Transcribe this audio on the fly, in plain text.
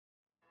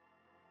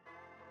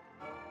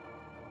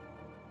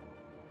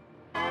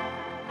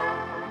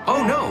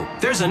Oh no,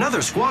 there's another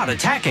squad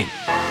attacking.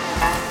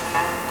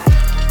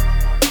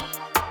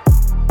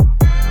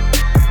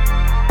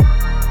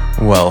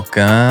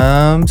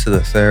 Welcome to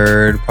the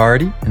Third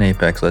Party, an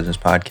Apex Legends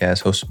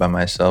podcast hosted by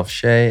myself,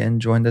 Shay, and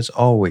joined as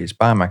always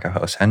by my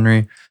co-host,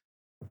 Henry.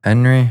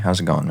 Henry, how's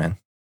it going, man?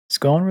 It's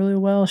going really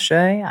well,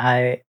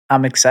 Shay.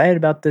 I'm excited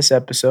about this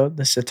episode.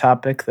 This is a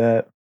topic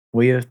that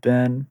we have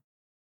been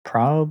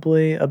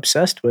probably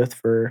obsessed with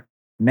for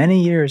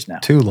many years now.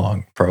 Too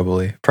long,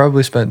 probably.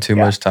 Probably spent too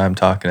much time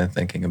talking and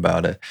thinking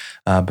about it.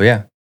 But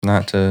yeah,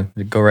 not to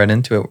go right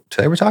into it.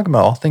 Today we're talking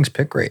about all things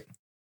pick rate.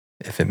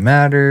 If it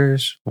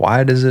matters,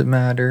 why does it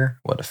matter,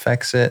 what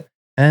affects it,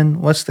 and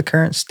what's the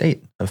current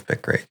state of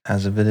pick rate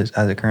as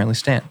it currently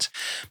stands.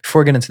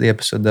 Before we get into the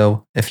episode,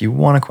 though, if you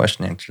want a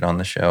question answered on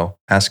the show,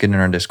 ask it in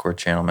our Discord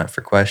channel meant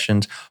for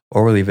questions,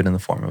 or leave it in the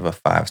form of a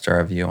 5-star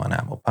review on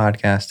Apple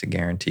Podcasts to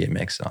guarantee it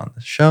makes it on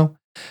the show.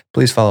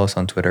 Please follow us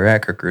on Twitter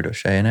at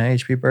KirkRudoShay and at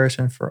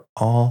HB for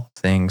all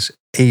things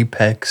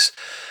Apex,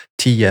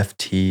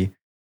 TFT,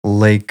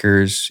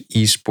 Lakers,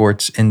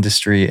 esports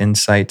industry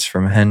insights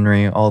from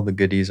Henry. All the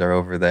goodies are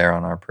over there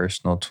on our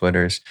personal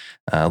Twitters.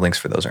 Links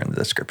for those are in the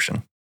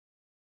description.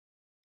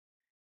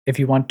 If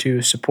you want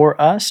to support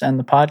us and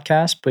the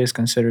podcast, please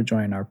consider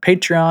joining our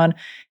Patreon.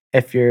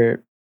 If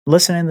you're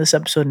listening to this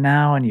episode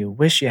now and you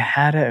wish you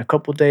had it a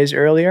couple days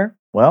earlier,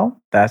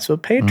 well, that's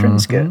what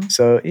patrons get.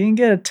 So you can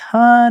get a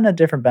ton of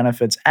different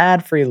benefits,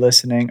 ad-free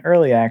listening,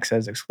 early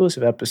access,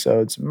 exclusive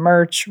episodes,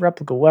 merch,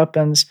 replica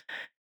weapons,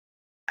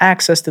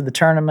 access to the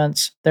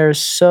tournaments. There's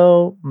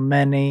so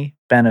many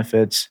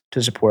benefits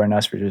to supporting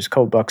us for just a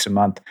couple bucks a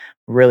month.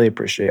 Really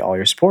appreciate all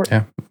your support.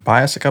 Yeah,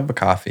 buy us a cup of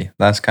coffee.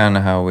 That's kind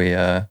of how we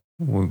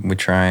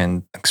try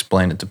and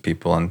explain it to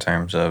people in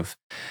terms of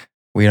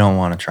we don't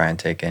want to try and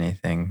take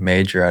anything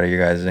major out of your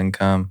guys'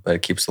 income, but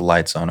it keeps the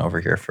lights on over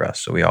here for us.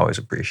 So we always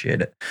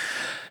appreciate it.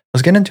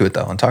 Let's get into it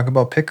though and talk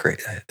about pick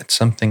rate. It's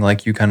something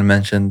like you kind of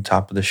mentioned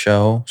top of the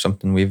show,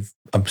 something we've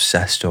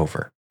obsessed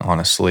over,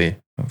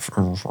 honestly,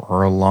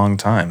 for a long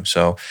time.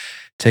 So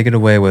take it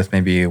away with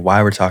maybe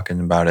why we're talking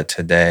about it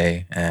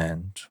today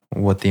and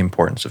what the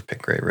importance of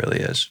pick rate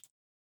really is.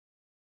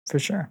 For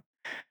sure.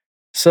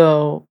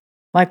 So,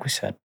 like we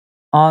said,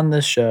 on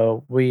this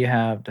show, we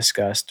have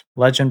discussed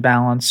legend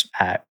balance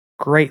at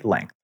great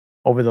length.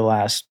 Over the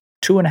last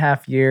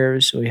 2.5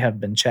 years, we have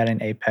been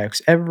chatting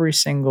Apex every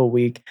single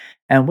week,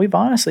 and we've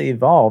honestly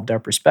evolved our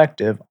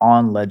perspective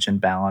on legend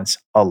balance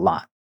a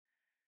lot.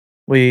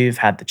 We've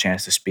had the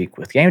chance to speak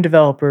with game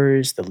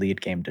developers, the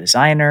lead game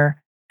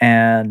designer,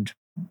 and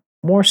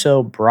more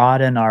so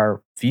broaden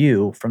our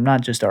view from not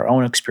just our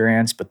own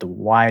experience, but the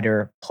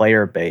wider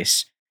player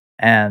base.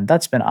 And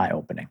that's been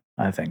eye-opening,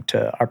 I think,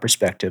 to our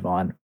perspective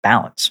on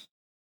balance.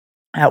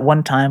 At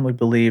one time, we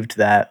believed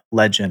that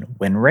legend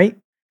win rate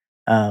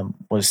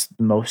was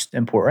the most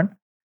important,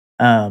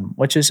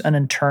 which is an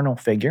internal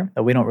figure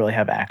that we don't really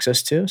have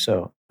access to.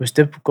 So it was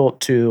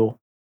difficult to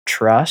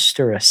trust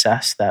or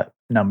assess that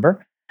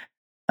number.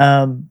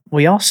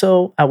 We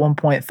also, at one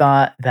point,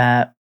 thought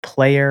that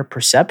player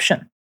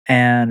perception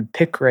and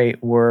pick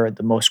rate were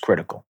the most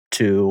critical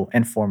to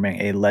informing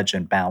a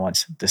legend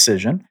balance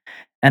decision.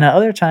 And at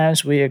other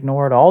times, we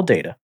ignored all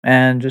data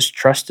and just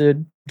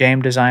trusted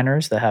game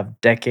designers that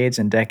have decades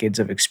and decades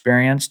of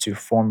experience to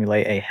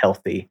formulate a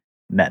healthy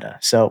meta.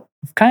 So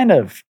we've kind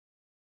of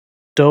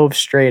dove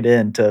straight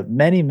into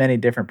many, many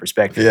different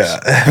perspectives. Yeah,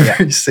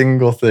 every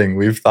single thing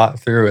we've thought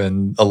through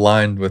and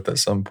aligned with at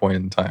some point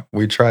in time.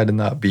 We try to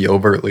not be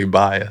overtly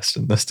biased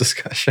in this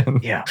discussion.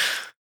 Yeah,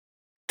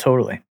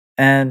 totally.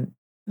 And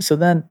so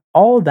then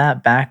all of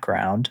that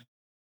background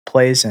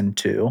plays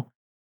into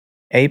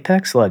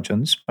Apex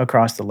Legends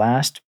across the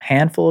last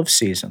handful of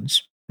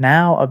seasons.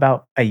 Now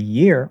about a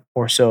year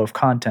or so of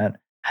content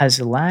has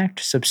lacked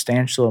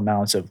substantial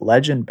amounts of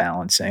legend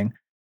balancing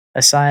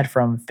aside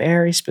from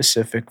very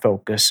specific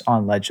focus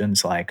on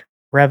legends like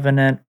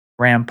Revenant,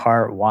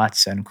 Rampart,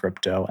 Watson,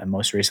 Crypto, and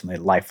most recently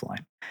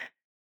Lifeline.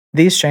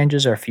 These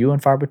changes are few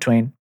and far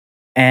between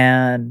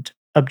and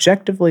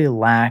objectively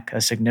lack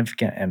a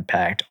significant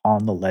impact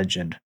on the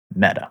legend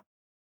meta.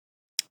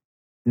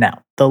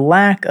 Now, the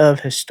lack of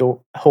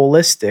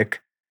holistic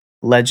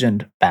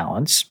legend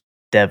balance,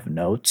 dev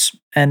notes,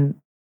 and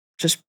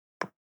just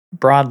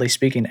broadly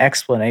speaking,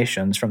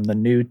 explanations from the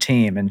new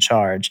team in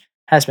charge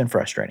has been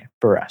frustrating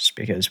for us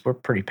because we're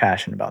pretty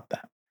passionate about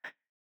that.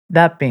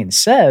 That being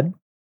said,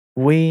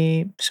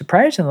 we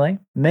surprisingly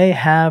may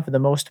have the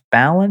most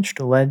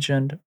balanced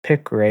legend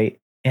pick rate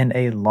in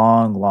a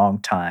long, long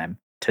time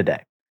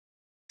today.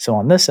 So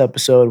on this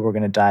episode, we're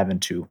going to dive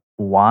into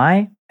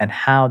why and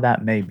how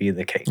that may be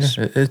the case.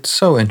 Yeah, it's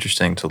so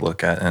interesting to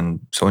look at and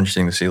so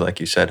interesting to see,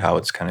 like you said, how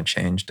it's kind of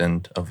changed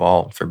and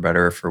evolved for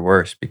better or for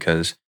worse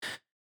because,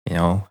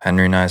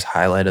 Henry and I's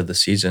highlight of the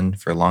season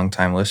for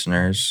longtime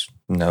listeners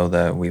know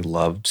that we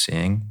loved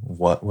seeing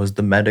what was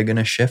the meta going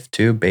to shift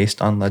to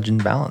based on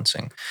legend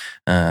balancing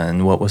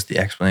and what was the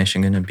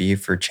explanation going to be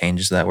for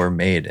changes that were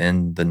made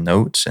in the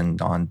notes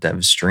and on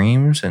dev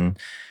streams. And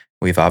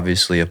we've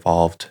obviously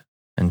evolved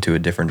into a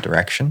different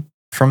direction.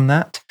 from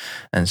that.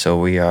 And so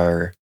we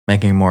are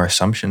making more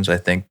assumptions, I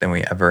think, than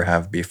we ever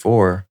have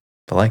before.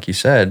 But like you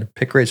said,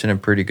 pick rate's in a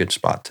pretty good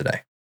spot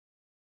today.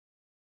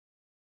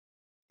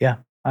 Yeah,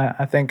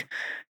 I think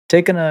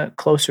taking a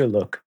closer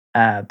look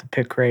at the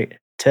pick rate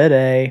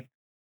today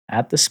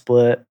at the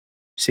split,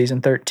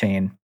 season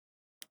 13,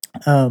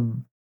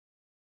 um,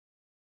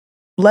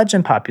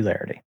 legend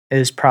popularity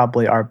is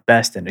probably our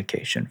best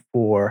indication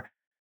for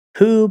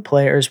who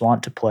players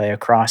want to play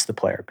across the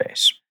player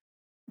base.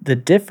 The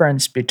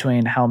difference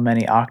between how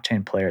many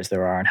Octane players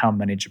there are and how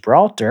many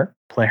Gibraltar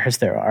players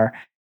there are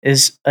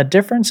is a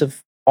difference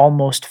of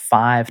almost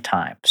 5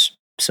 times.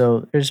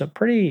 So there's a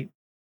pretty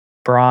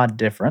broad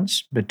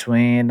difference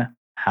between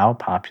how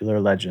popular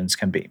legends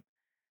can be.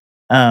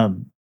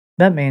 Um,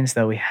 that means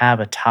that we have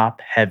a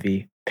top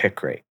heavy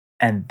pick rate.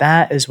 And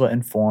that is what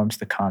informs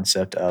the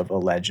concept of a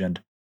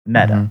legend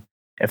meta. Mhm.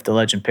 If the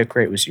legend pick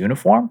rate was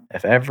uniform,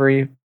 if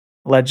every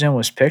legend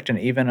was picked an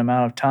even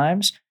amount of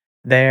times,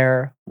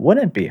 there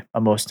wouldn't be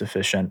a most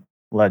efficient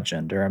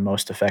legend or a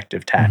most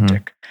effective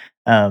tactic.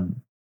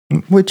 Um,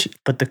 Which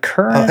but the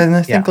current, and I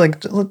yeah, think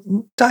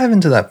dive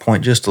into that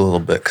point just a little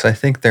bit, because I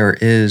think there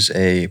is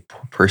a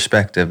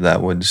perspective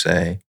that would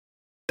say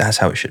that's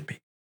how it should be.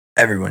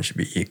 Everyone should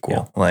be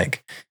equal.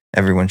 Like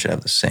everyone should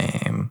have the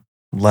same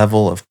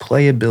level of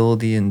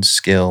playability and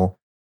skill.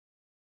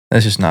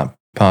 That's just not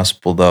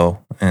possible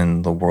though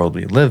in the world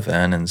we live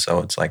in. And so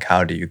it's like,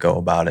 how do you go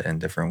about it in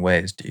different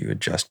ways? Do you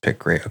adjust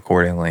pick rate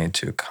accordingly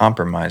to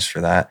compromise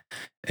for that?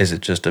 Is it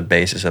just a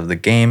basis of the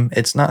game?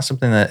 It's not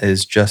something that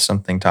is just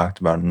something talked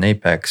about in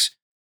Apex.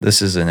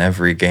 This is in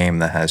every game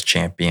that has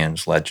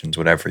champions, legends,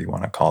 whatever you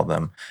want to call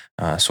them,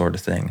 sort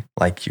of thing.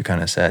 Like you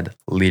kind of said,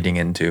 leading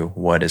into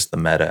what is the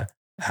meta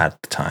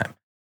at the time.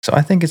 So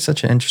I think it's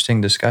such an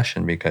interesting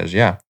discussion because,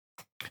 yeah,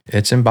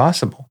 it's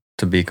impossible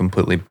to be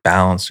completely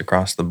balanced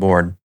across the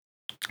board.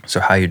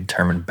 So how you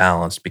determine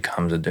balance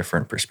becomes a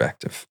different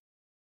perspective.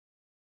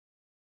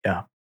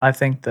 yeah. I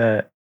think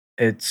that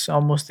it's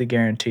almost a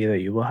guarantee that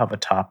you will have a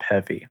top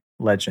heavy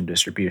legend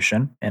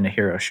distribution in a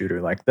hero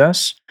shooter like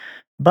this.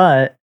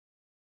 But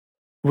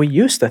we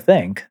used to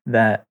think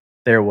that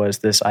there was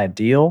this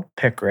ideal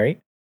pick rate,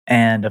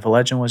 and if a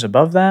legend was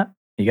above that,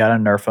 you got to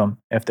nerf them.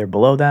 If they're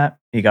below that,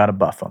 you got to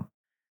buff them.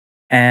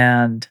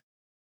 And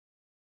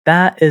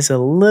that is a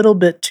little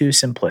bit too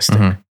simplistic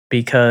Mhm.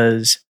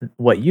 because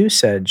what you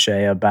said,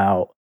 Shay,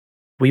 about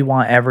we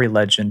want every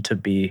legend to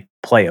be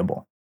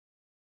playable,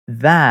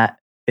 that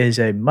is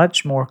a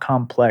much more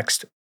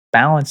complex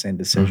balancing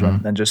decision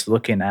Mhm. than just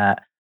looking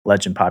at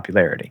legend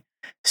popularity.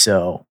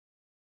 So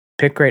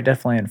pick rate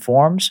definitely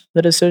informs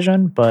the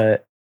decision,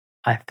 but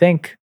I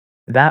think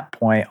that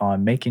point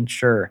on making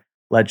sure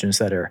legends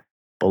that are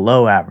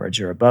below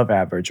average or above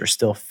average are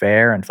still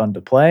fair and fun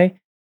to play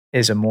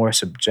is a more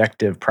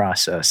subjective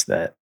process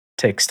that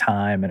takes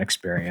time and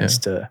experience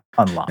Yeah. to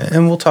unlock.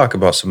 And we'll talk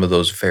about some of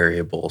those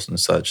variables and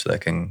such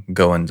that can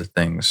go into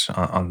things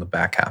on the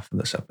back half of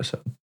this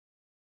episode.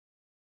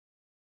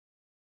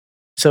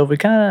 So if we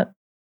kind of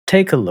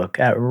take a look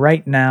at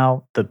right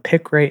now the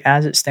pick rate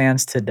as it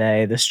stands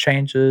today, this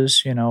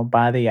changes,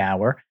 by the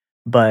hour.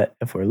 But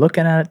if we're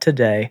looking at it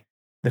today,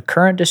 the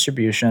current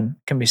distribution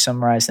can be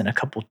summarized in a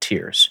couple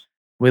tiers.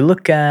 We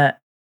look at,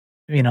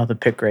 the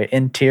pick rate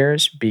in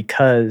tiers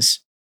because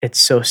it's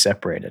so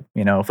separated.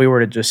 If we were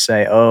to just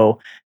say, oh,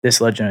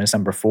 this legend is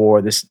number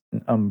 4, this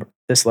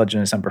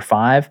legend is number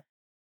 5,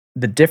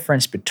 the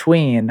difference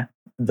between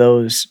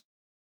those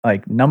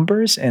like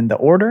numbers and the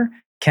order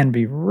can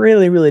be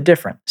really, really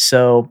different.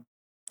 So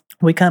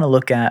we kind of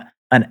look at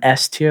an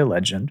S tier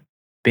legend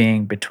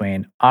being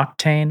between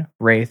Octane,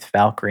 Wraith,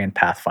 Valkyrie, and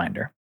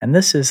Pathfinder. And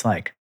this is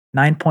like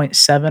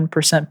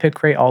 9.7%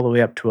 pick rate all the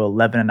way up to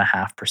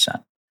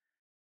 11.5%.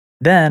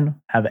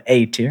 Then have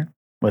A tier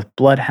with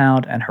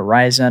Bloodhound and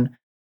Horizon.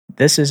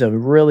 This is a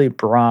really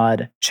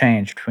broad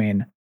change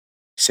between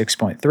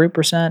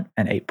 6.3%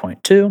 and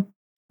 8.2.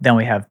 Then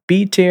we have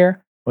B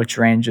tier, which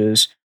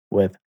ranges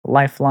with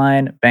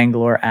Lifeline,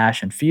 Bangalore,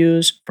 Ash, and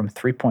Fuse from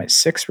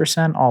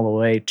 3.6% all the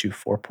way to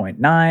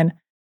 4.9.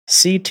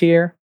 C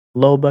tier,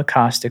 Loba,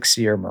 Caustic,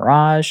 Seer,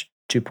 Mirage,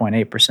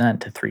 2.8%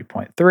 to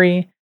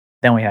 3.3.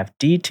 Then we have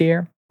D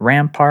tier,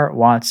 Rampart,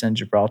 Watson,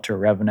 Gibraltar,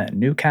 Revenant, and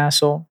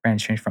Newcastle,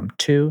 ranging from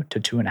 2 to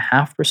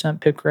 2.5%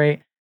 pick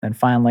rate. And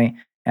finally,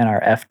 in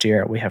our F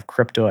tier, we have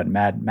Crypto and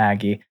Mad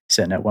Maggie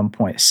sitting at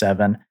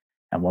 1.7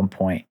 and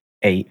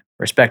 1.8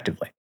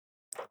 respectively.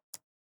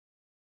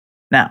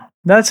 Now,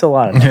 that's a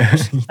lot of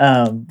numbers,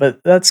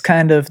 but that's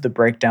kind of the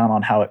breakdown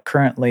on how it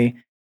currently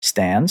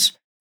stands.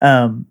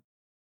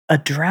 A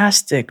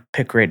drastic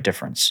pick rate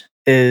difference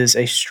is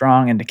a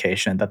strong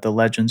indication that the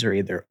legends are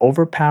either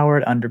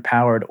overpowered,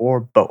 underpowered, or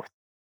both.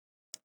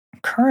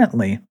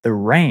 Currently, the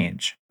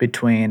range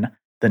between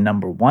the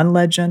number 1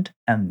 legend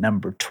and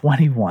number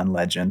 21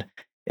 legend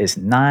is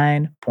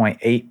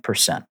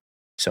 9.8%.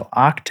 So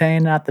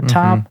Octane at the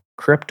top,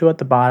 Crypto at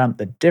the bottom.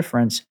 The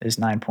difference is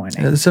 9.8.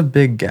 It's a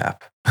big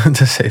gap,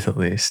 to say the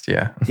least.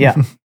 Yeah.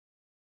 Yeah.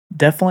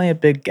 Definitely a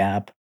big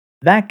gap.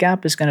 That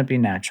gap is going to be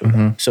natural.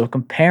 Though. So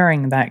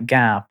comparing that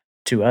gap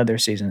to other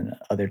seasons,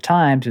 other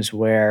times, is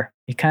where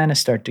you kind of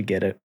start to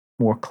get a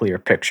more clear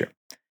picture.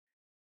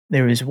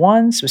 There was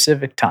one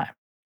specific time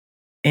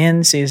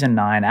in season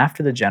 9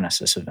 after the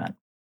Genesis event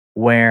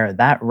where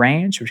that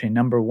range between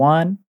number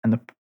 1 and the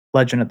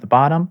legend at the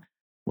bottom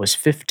was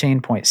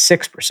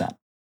 15.6%.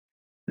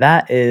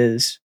 That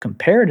is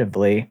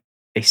comparatively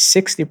a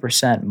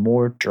 60%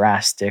 more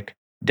drastic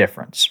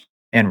difference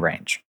in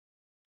range.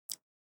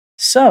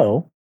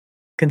 So,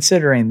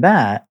 considering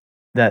that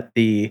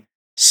the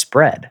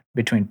spread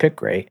between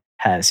pick rate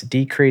has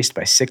decreased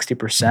by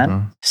 60%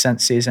 Mhm.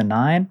 since season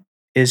 9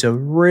 is a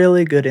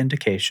really good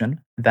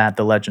indication that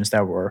the legends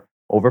that were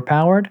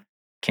overpowered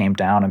came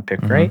down in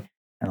pick Mhm. rate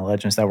and the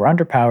legends that were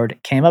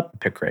underpowered came up in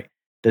pick rate.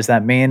 Does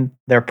that mean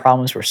their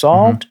problems were Mhm.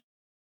 solved?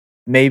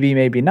 Maybe,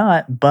 maybe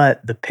not,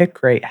 but the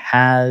pick rate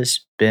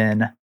has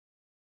been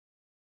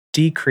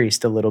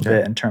decreased a little Yeah.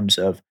 bit in terms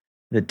of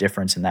the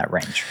difference in that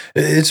range.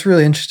 It's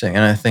really interesting,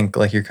 and I think,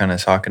 like, you're kinda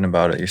talking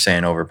about it, you're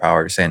saying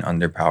overpowered, you're saying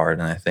underpowered,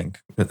 and I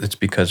think it's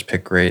because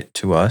pick rate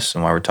to us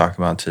and why we're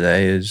talking about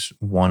today is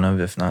one of,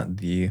 if not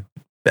the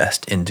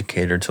best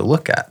indicator to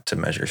look at to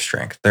measure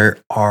strength. There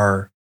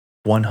are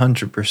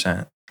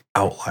 100%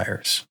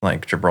 outliers,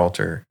 like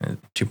Gibraltar,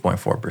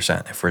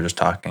 2.4%, if we're just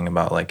talking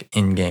about, like,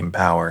 in-game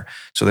power.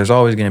 So there's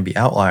always gonna be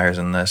outliers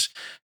in this,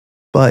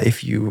 but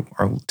if you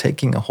are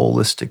taking a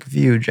holistic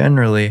view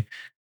generally,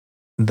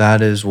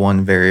 that is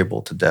one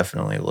variable to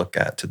definitely look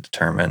at to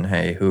determine,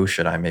 hey, who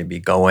should I maybe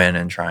go in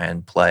and try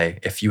and play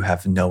if you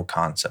have no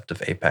concept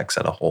of Apex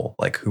at a whole?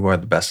 Like, who are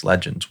the best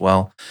legends?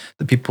 Well,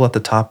 the people at the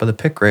top of the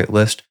pick rate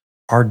list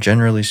are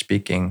generally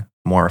speaking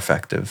more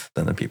effective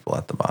than the people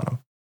at the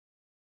bottom.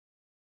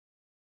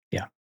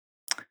 Yeah.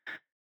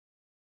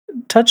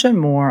 Touching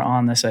more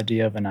on this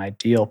idea of an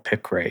ideal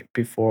pick rate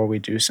before we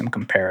do some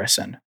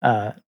comparison.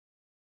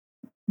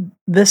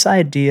 This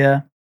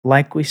idea,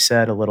 like we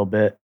said a little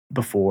bit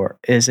before,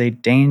 is a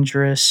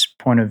dangerous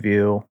point of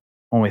view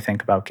when we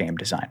think about game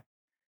design.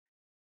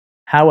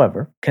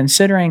 However,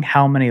 considering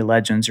how many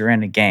legends are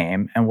in a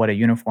game and what a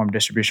uniform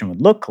distribution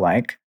would look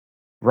like,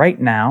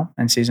 right now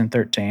in season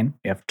 13,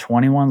 we have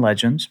 21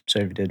 legends. So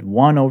if you did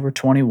 1 over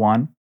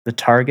 21, the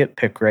target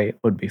pick rate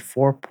would be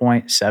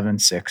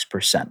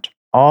 4.76%,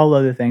 all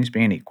other things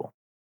being equal.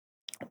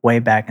 Way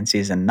back in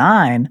season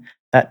 9,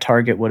 that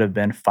target would have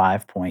been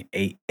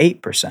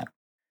 5.88%.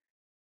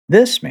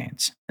 This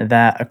means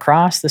that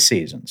across the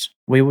seasons,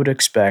 we would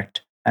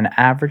expect an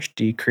average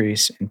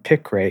decrease in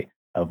pick rate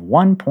of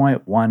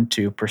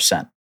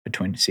 1.12%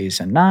 between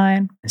season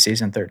 9 and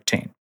season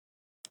 13.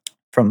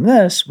 From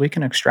this, we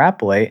can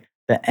extrapolate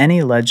that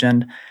any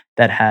legend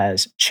that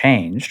has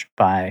changed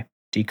by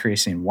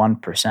decreasing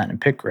 1% in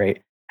pick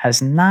rate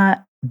has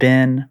not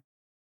been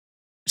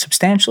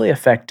substantially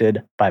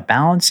affected by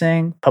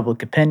balancing,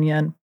 public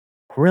opinion,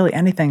 or really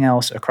anything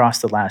else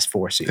across the last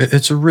 4 seasons.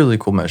 It's a really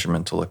cool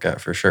measurement to look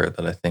at for sure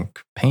that I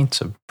think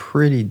paints a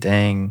pretty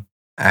dang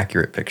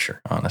accurate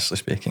picture, honestly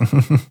speaking.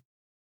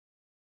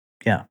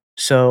 Yeah.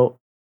 So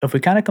if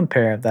we kind of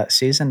compare that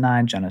season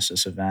 9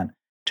 Genesis event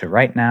to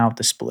right now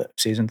the split,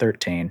 season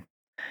 13,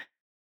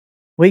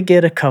 we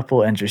get a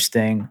couple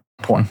interesting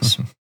points.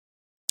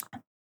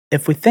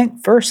 If we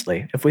think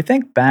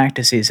back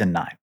to season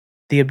 9,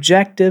 the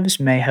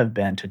objectives may have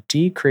been to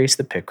decrease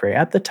the pick rate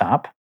at the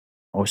top,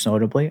 most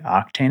notably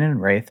Octane and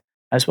Wraith,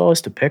 as well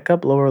as to pick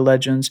up lower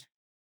legends,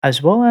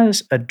 as well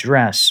as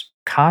address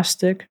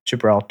Caustic,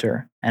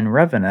 Gibraltar, and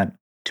Revenant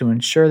to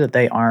ensure that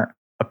they aren't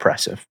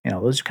oppressive. You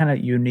know, those are kind of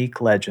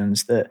unique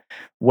legends that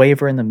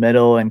waver in the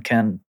middle and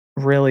can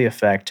really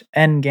affect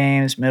end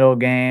games, middle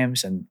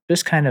games, and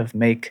just kind of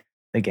make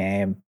the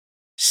game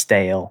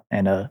stale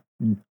in a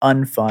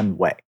unfun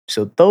way.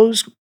 So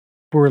those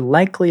were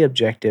likely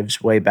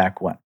objectives way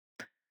back when.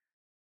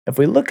 If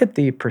we look at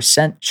the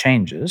percent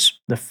changes,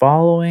 the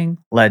following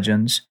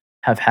legends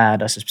have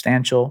had a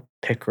substantial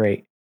pick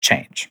rate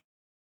change: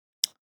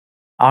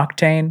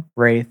 Octane,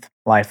 Wraith,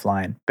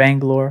 Lifeline,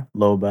 Bangalore,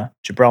 Loba,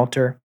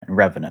 Gibraltar, and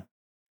Revenant.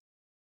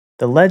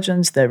 The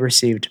legends that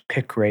received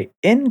pick rate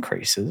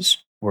increases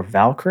were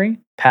Valkyrie,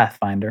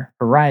 Pathfinder,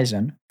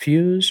 Horizon,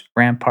 Fuse,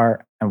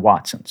 Rampart, and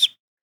Watsons.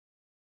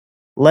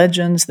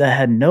 Legends that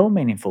had no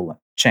meaningful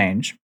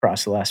change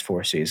across the last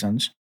 4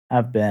 seasons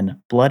have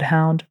been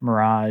Bloodhound,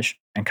 Mirage,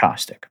 and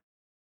Caustic.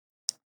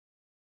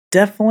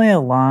 Definitely a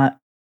lot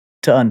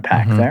to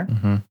unpack Mhm, there,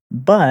 mhm.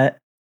 but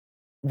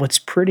what's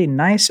pretty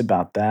nice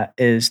about that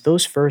is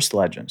those first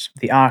legends,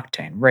 the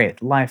Octane,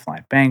 Wraith,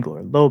 Lifeline,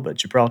 Bangalore, Loba,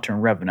 Gibraltar,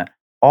 and Revenant,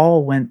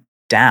 all went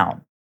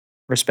down,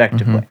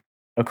 respectively, Mhm.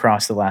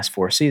 across the last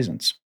 4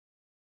 seasons.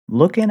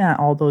 Looking at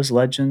all those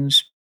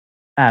legends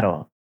at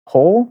a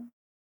whole,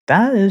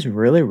 that is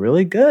really,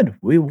 really good.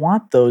 We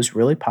want those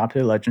really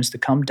popular legends to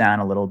come down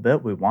a little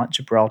bit. We want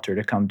Gibraltar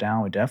to come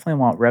down. We definitely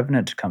want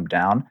Revenant to come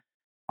down.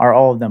 Are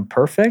all of them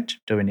perfect?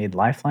 Do we need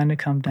Lifeline to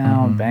come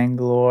down? Mhm.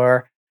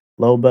 Bangalore,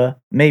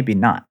 Loba? Maybe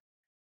not.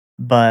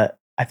 But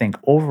I think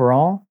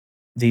overall,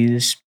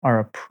 these are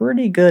a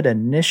pretty good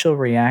initial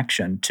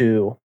reaction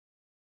to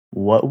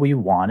what we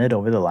wanted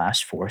over the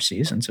last 4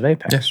 seasons of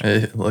Apex.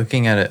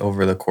 Looking at it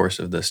over the course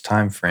of this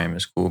time frame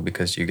is cool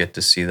because you get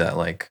to see that,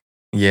 like,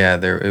 yeah,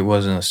 there it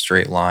wasn't a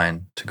straight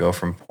line to go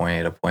from point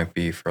A to point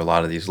B for a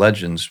lot of these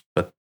legends,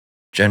 but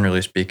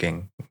generally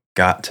speaking,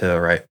 got to the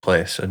right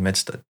place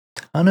amidst a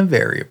ton of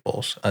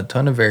variables,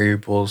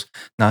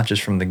 not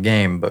just from the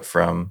game, but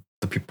from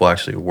the people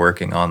actually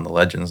working on the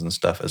legends and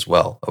stuff as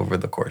well over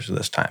the course of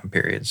this time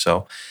period.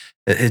 So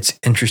it's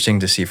interesting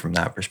to see from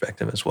that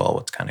perspective as well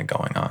what's kind of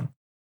going on.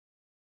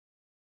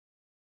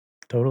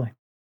 Totally.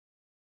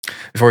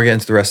 Before we get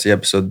into the rest of the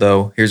episode,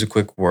 though, here's a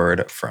quick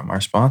word from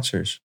our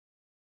sponsors.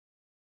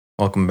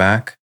 Welcome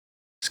back.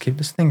 Let's keep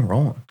this thing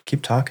rolling.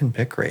 Keep talking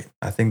pick rate.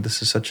 I think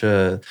this is such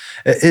a,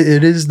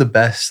 it is the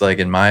best, like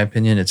in my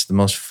opinion, it's the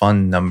most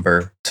fun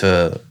number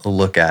to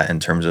look at in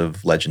terms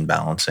of legend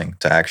balancing,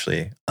 to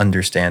actually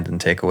understand and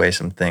take away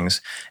some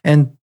things.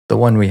 And the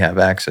one we have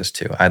access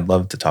to, I'd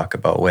love to talk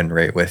about win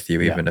rate with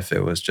you, even if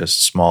it was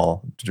just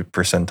small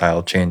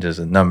percentile changes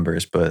in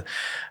numbers, but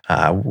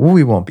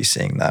we won't be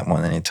seeing that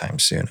one anytime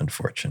soon,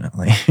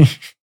 unfortunately.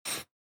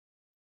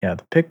 Yeah,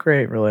 the pick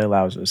rate really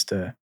allows us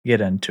to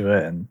get into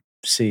it and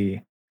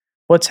see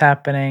what's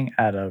happening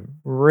at a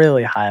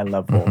really high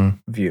level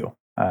view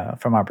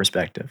from our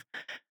perspective.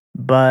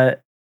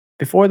 But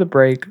before the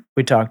break,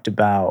 we talked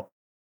about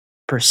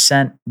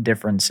percent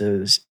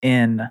differences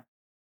in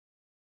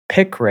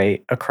pick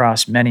rate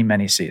across many,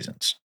 many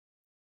seasons.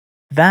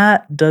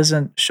 That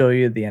doesn't show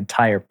you the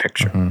entire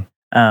picture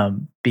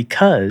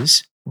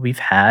because we've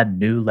had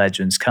new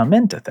legends come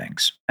into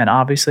things. And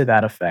obviously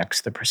that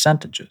affects the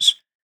percentages.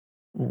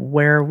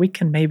 Where we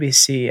can maybe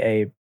see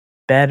a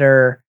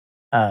better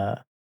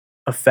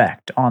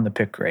effect on the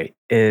pick rate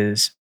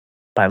is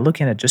by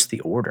looking at just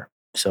the order.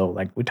 So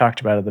like we talked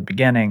about at the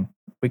beginning,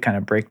 we kind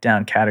of break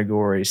down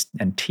categories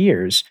and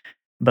tiers,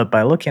 but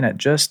by looking at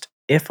just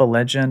if a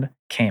legend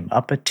came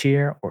up a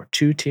tier or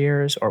 2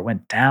 tiers or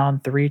went down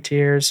 3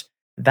 tiers,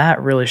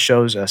 that really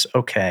shows us,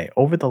 okay,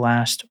 over the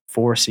last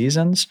 4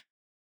 seasons,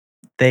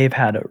 they've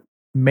had a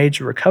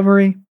major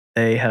recovery,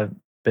 they have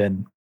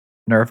been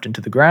nerfed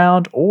into the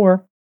ground,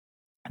 or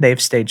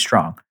they've stayed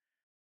strong.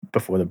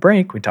 Before the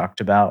break, we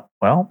talked about,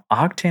 well,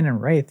 Octane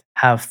and Wraith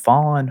have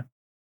fallen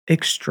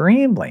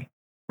extremely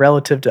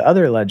relative to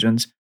other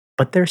legends,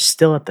 but they're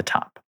still at the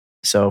top.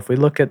 So if we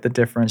look at the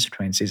difference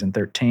between Season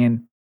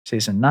 13,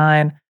 Season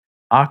 9,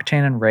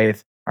 Octane and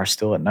Wraith are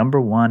still at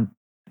number 1,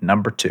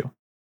 number 2.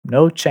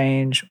 No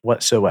change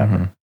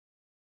whatsoever.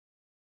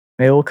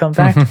 Maybe we'll come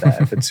back to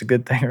that if it's a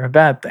good thing or a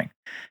bad thing.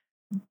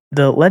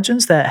 The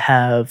legends that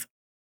have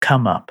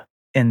come up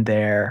in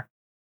their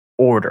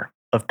order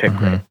of pick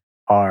rate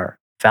are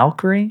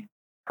Valkyrie,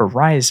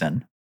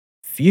 Horizon,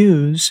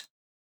 Fuse,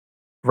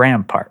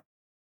 Rampart.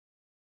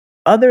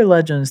 Other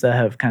legends that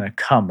have kind of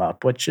come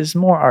up, which is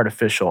more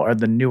artificial, are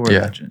the newer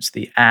legends,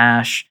 the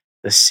Ashe,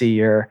 the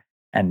Seer,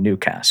 and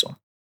Newcastle.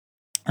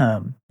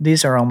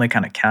 These are only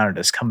kind of counted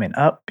as coming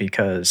up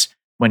because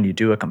when you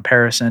do a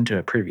comparison to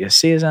a previous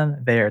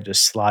season, they are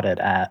just slotted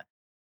at,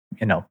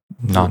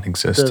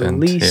 non-existent. The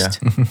least.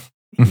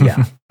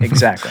 Yeah,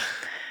 exactly.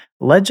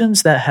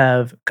 Legends that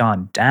have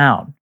gone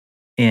down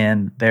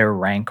in their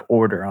rank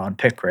order on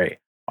pick rate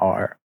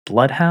are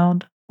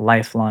Bloodhound,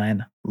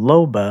 Lifeline,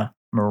 Loba,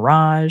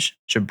 Mirage,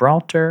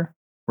 Gibraltar,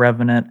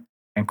 Revenant,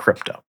 and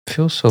Crypto. I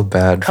feel so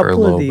bad for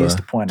Couple Loba. of these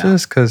to point out.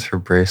 Just because her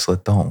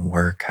bracelet don't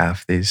work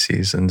half these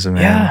seasons, man.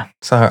 Yeah.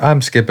 Sorry,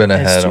 I'm skipping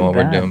ahead on what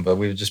we're doing, but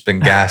we've just been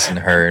gassing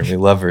her and we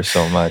love her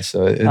so much.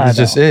 So it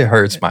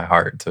hurts my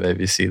heart to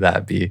maybe see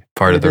that be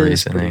part of the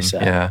reasoning.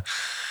 Yeah.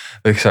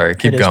 Sorry,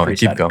 keep going.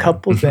 A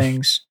couple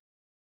things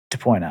to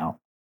point out.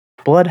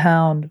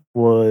 Bloodhound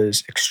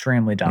was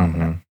extremely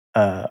dominant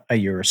a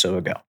year or so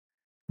ago.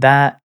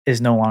 That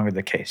is no longer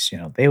the case.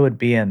 They would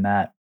be in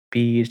that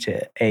B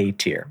to A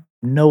tier,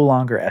 no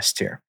longer S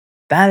tier.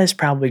 That is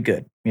probably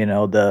good.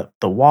 The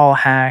wall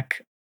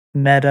hack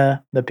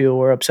meta that people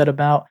were upset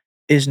about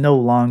is no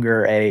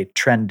longer a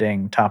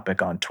trending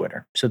topic on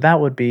Twitter. So that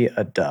would be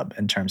a dub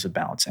in terms of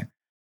balancing.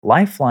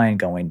 Lifeline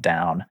going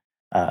down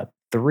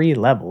 3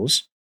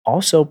 levels,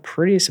 also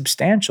pretty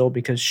substantial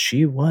because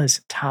she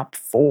was top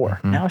 4.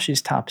 Now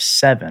she's top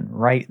 7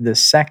 right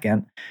this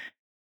second.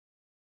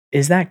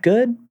 Is that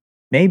good?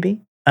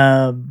 Maybe.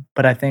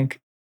 But I think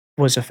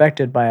was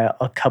affected by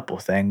a couple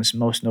things,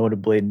 most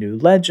notably new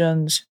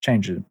legends,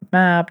 changing the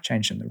map,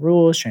 changing the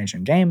rules,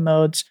 changing game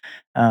modes.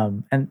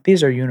 And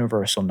these are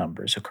universal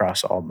numbers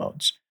across all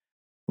modes.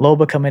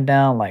 Loba coming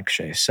down, like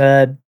Shay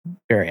said,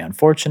 very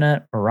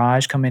unfortunate.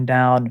 Mirage coming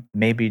down,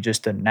 maybe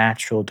just a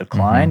natural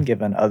decline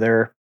given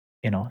other,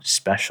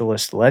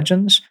 specialist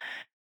legends.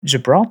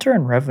 Gibraltar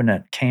and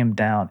Revenant came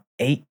down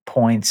 8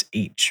 points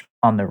each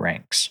on the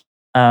ranks.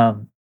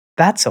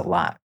 That's a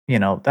lot.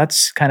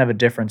 That's kind of a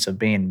difference of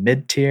being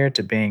mid-tier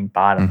to being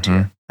bottom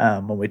tier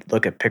when we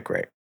look at pick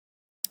rate.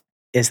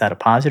 Is that a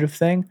positive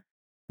thing?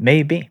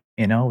 Maybe.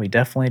 We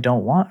definitely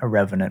don't want a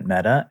Revenant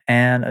meta,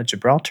 and a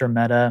Gibraltar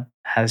meta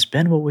has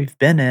been what we've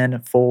been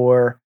in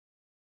for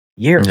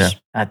years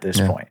at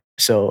this point.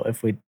 So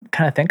if we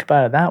kind of think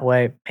about it that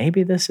way,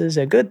 maybe this is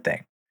a good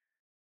thing.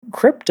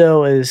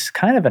 Crypto is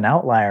kind of an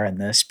outlier in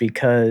this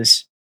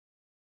because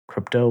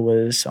crypto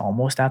was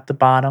almost at the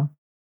bottom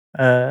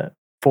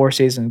 4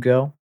 seasons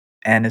ago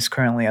and is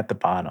currently at the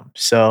bottom.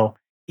 So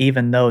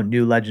even though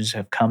new legends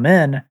have come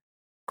in,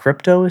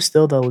 crypto is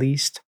still the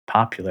least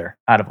popular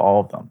out of all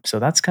of them. So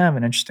that's kind of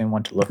an interesting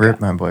one to look Rip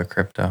at. my boy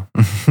Crypto.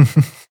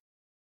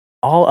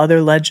 All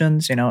other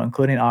legends,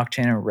 including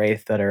Octane and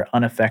Wraith that are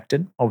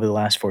unaffected over the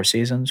last 4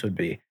 seasons would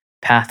be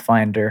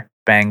Pathfinder,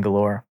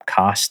 Bangalore,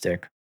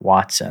 Caustic,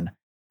 Watson,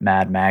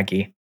 Mad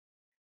Maggie.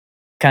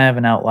 Kind of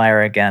an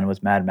outlier again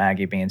with Mad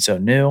Maggie being so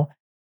new,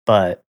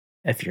 but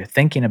if you're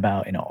thinking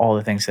about, all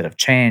the things that have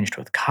changed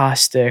with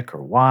Caustic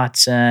or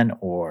Watson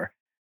or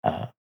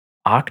uh,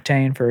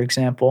 Octane, for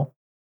example,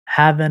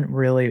 haven't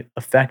really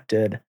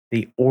affected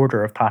the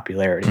order of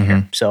popularity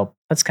here. So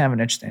that's kind of an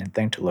interesting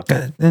thing to look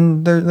at.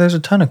 And there's a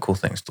ton of cool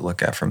things to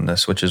look at from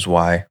this, which is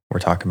why we're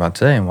talking about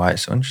today and why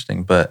it's so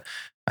interesting. But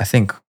I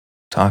think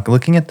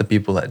looking at the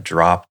people that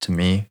drop to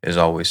me is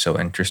always so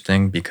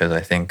interesting because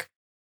I think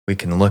we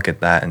can look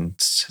at that and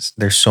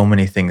there's so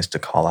many things to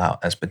call out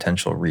as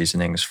potential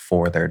reasonings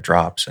for their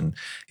drops. And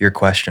your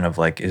question of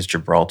like, is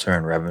Gibraltar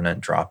and Revenant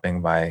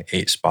dropping by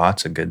 8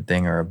 spots a good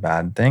thing or a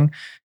bad thing?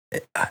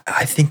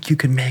 I think you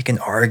could make an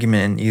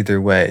argument in either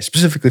way,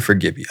 specifically for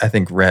Gibby. I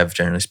think Rev,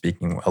 generally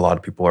speaking, a lot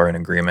of people are in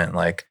agreement.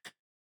 Like,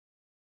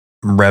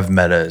 Rev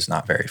meta is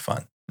not very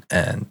fun.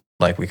 And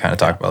like we kind of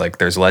talked about, like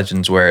there's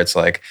legends where it's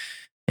like,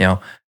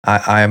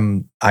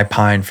 I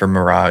pine for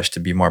Mirage to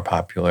be more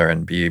popular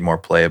and be more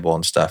playable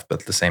and stuff,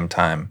 but at the same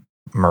time,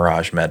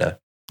 Mirage meta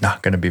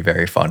not going to be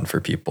very fun for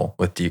people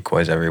with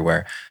decoys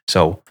everywhere.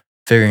 So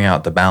figuring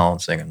out the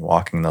balancing and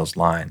walking those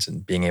lines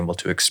and being able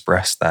to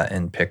express that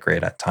in pick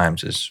rate at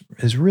times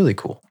is really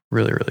cool.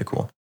 Really, really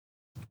cool.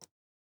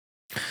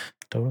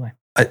 Totally.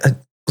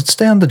 Let's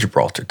stay on the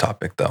Gibraltar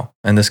topic though.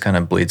 And this kind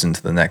of bleeds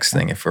into the next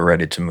thing if we're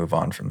ready to move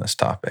on from this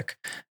topic.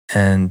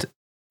 And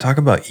talk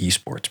about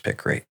esports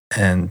pick rate.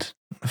 And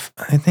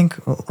I think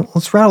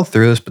let's rattle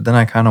through this, but then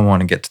I kind of want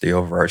to get to the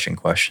overarching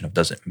question of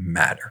does it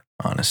matter,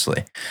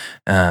 honestly?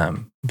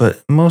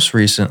 But most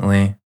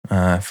recently,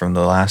 from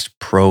the last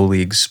Pro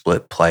League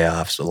split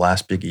playoffs, the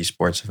last big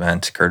esports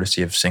event,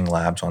 courtesy of Sing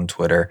Labs on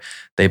Twitter,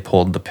 they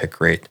pulled the pick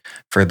rate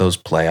for those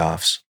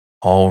playoffs,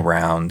 all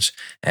rounds,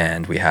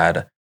 and we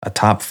had a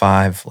top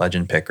 5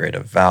 legend pick rate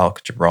of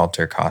Valk,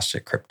 Gibraltar,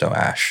 Caustic, Crypto,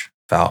 Ash.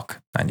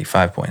 Valk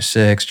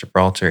 95.6,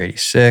 Gibraltar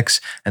 86,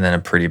 and then a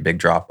pretty big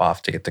drop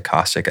off to get to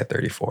Caustic at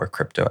 34,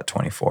 Crypto at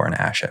 24, and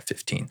Ash at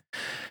 15.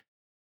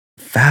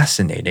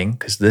 Fascinating,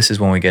 because this is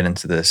when we get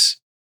into this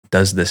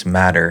does this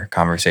matter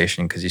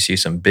conversation, because you see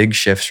some big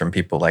shifts from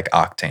people like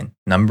Octane,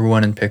 number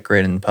 1 in pick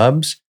rate in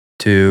pubs,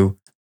 to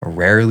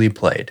rarely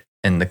played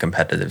in the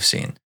competitive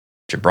scene.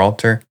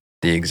 Gibraltar,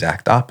 the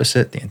exact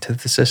opposite, the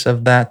antithesis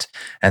of that,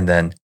 and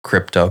then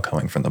Crypto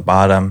coming from the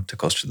bottom to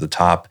close to the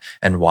top,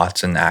 and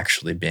Watson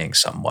actually being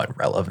somewhat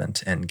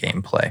relevant in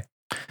gameplay.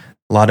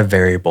 A lot of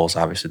variables,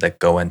 obviously, that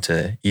go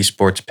into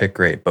esports pick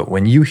rate, but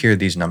when you hear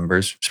these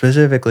numbers,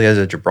 specifically as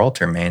a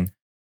Gibraltar main,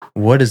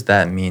 what does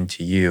that mean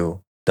to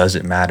you? Does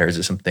it matter? Is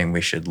it something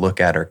we should look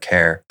at or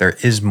care? There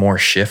is more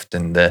shift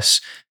in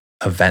this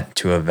event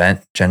to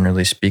event,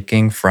 generally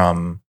speaking,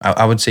 from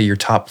I would say your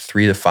top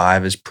 3 to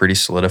 5 is pretty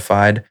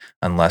solidified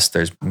unless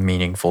there's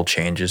meaningful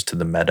changes to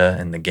the meta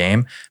in the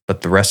game.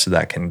 But the rest of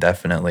that can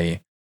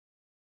definitely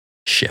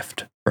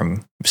shift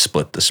from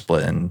split to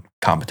split and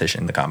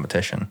competition to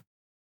competition.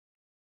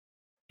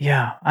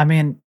 Yeah. I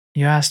mean,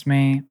 you asked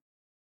me,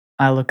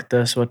 I look at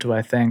this, what do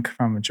I think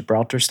from a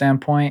Gibraltar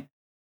standpoint?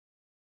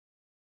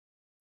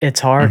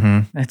 It's hard.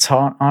 Mm-hmm. It's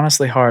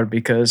honestly hard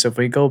because if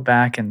we go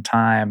back in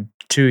time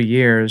 2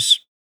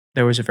 years,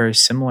 there was a very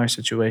similar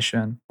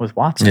situation with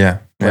Watson,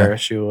 where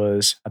she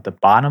was at the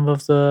bottom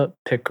of the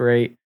pick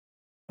rate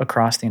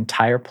across the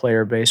entire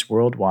player base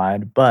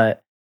worldwide,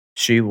 but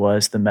she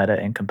was the meta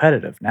in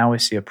competitive. Now we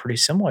see a pretty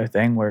similar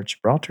thing where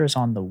Gibraltar is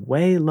on the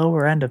way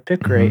lower end of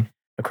pick rate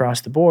across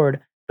the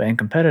board, but in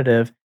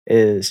competitive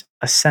is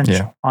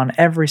essential on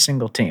every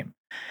single team.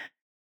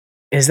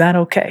 Is that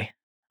okay?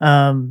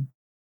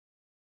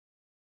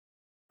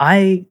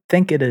 I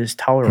think it is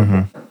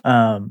tolerable.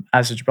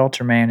 As a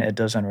Gibraltar main, it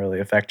doesn't really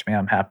affect me.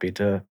 I'm happy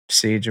to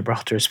see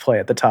Gibraltar's play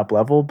at the top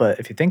level. But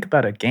if you think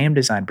about a game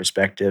design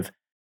perspective,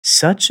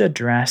 such a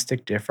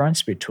drastic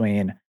difference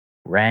between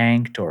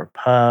ranked or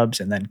pubs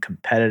and then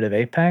competitive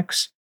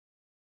Apex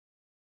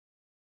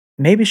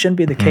maybe shouldn't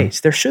be the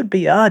case. There should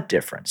be a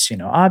difference.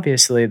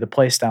 Obviously the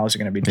play styles are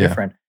going to be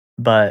different.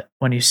 But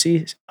when you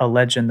see a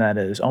legend that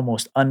is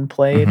almost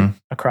unplayed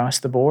across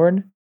the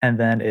board, and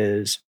then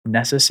is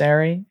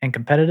necessary and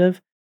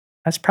competitive,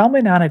 that's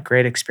probably not a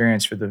great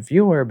experience for the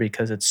viewer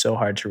because it's so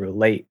hard to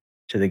relate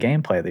to the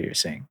gameplay that you're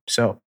seeing.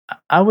 So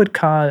I would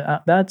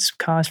that's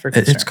cause for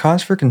concern. It's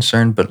cause for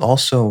concern, but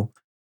also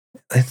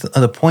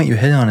the point you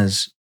hit on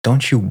is,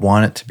 don't you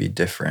want it to be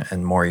different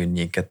and more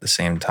unique at the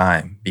same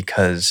time?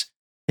 Because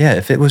Yeah,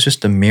 if it was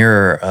just a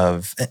mirror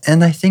of,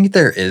 and I think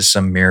there is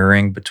some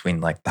mirroring between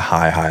like the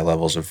high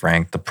levels of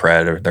rank, the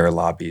Pred or their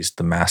lobbies,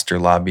 the master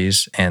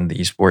lobbies, and the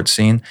esports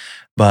scene.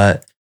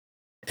 But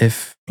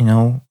if,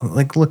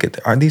 like look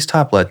at, are these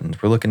top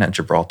legends? We're looking at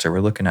Gibraltar,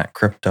 we're looking at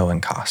Crypto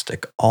and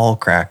Caustic, all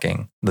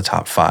cracking the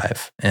top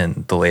 5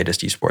 in the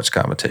latest esports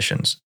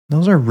competitions.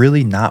 Those are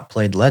really not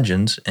played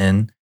legends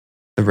in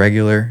the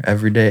regular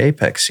everyday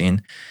Apex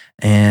scene.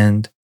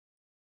 And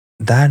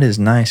that is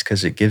nice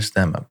because it gives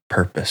them a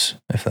purpose,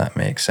 if that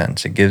makes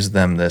sense. It gives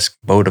them this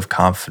vote of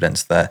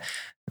confidence that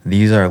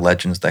these are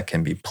legends that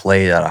can be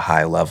played at a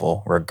high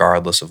level,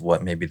 regardless of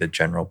what maybe the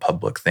general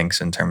public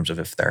thinks in terms of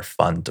if they're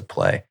fun to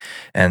play.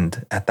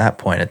 And at that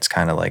point, it's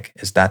kind of like,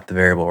 is that the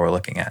variable we're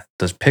looking at?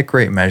 Does pick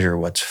rate measure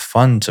what's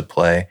fun to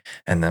play?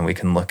 And then we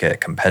can look at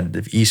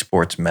competitive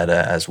esports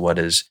meta as what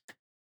is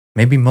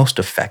maybe most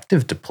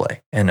effective to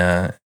play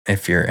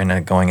if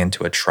you're going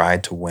into a try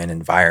to win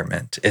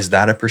environment. Is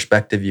that a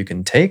perspective you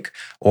can take,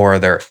 or are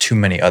there too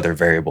many other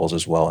variables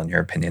as well, in your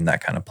opinion,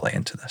 that kind of play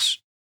into this?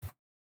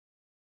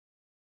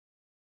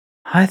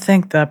 I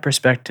think that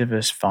perspective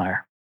is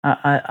fire.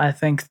 I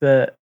think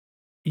that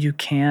you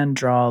can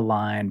draw a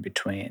line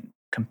between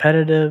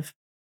competitive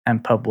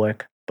and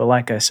public, but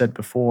like I said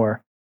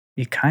before,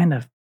 you kind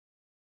of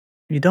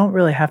you don't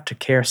really have to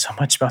care so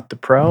much about the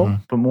pro, Mhm,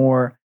 but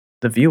more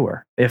the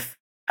viewer. If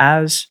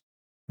as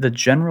the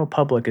general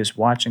public is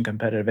watching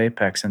competitive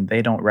Apex and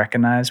they don't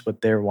recognize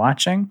what they're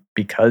watching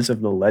because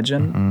of the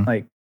legend mhm.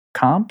 like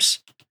comps,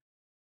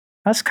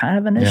 that's kind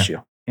of an Yeah.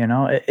 issue.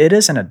 It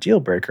isn't a deal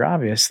breaker,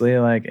 obviously.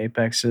 Like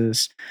Apex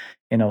is,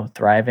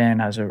 thriving,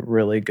 has a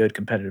really good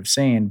competitive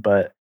scene,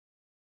 but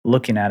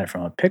looking at it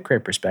from a pick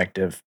rate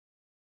perspective,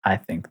 I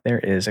think there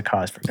is a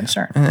cause for Yeah.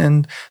 concern.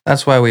 And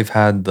that's why we've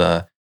had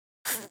the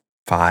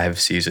 5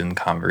 season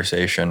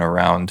conversation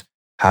around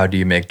how do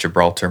you make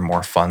Gibraltar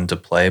more fun to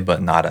play,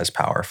 but not as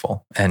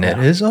powerful? And it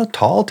Yeah. is a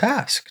tall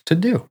task to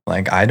do.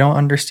 Like, I don't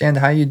understand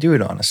how you do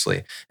it,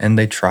 honestly. And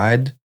they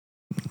tried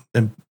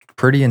uh,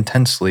 pretty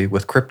intensely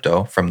with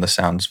Crypto from the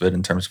sounds of it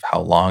in terms of how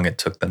long it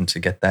took them to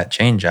get that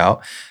change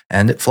out,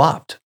 and it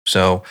flopped.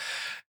 So,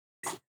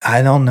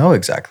 I don't know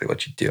exactly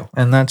what you do.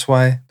 And that's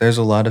why there's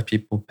a lot of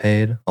people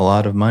paid a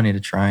lot of money to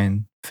try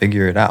and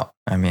figure it out.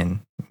 I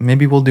mean,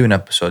 maybe we'll do an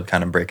episode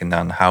kind of breaking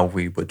down how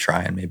we would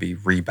try and maybe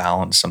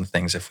rebalance some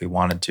things if we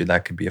wanted to.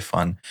 That could be a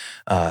fun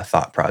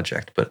thought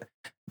project. But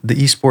the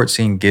esports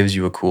scene gives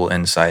you a cool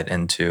insight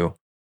into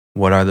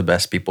what are the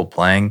best people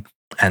playing,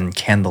 and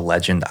can the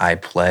legend I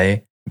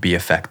play be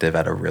effective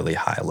at a really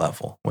high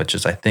level, which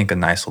is, I think, a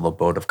nice little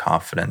vote of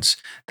confidence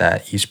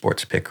that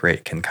esports pick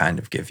rate can kind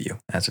of give you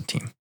as a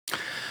team.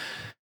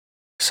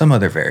 Some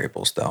other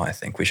variables, though, I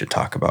think we should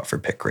talk about for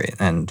pick rate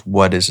and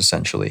what is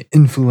essentially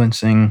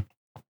influencing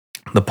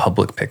the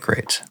public pick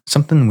rates.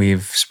 Something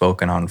we've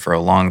spoken on for a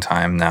long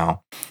time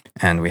now,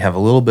 and we have a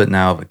little bit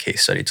now of a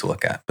case study to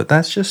look at. But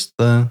that's just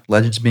the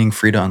legends being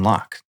free to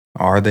unlock.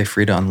 Are they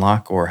free to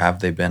unlock, or have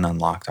they been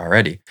unlocked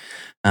already?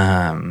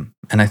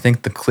 And I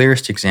think the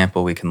clearest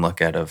example we can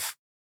look at of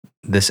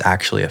this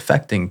actually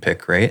affecting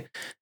pick rate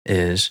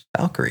is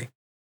Valkyrie.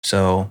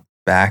 So,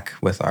 back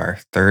with our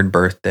 3rd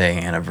birthday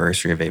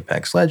anniversary of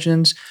Apex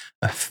Legends,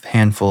 a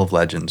handful of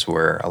legends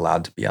were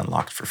allowed to be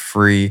unlocked for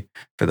free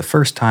for the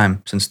first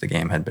time since the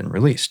game had been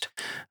released.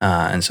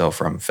 And so,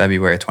 from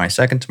February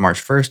 22nd to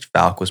March 1st,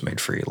 Valk was made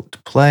free to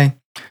play.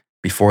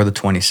 Before the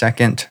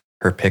 22nd,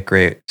 her pick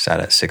rate sat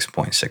at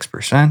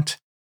 6.6%.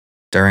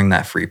 During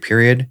that free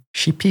period,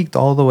 she peaked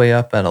all the way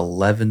up at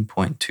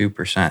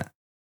 11.2%.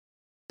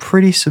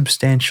 Pretty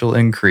substantial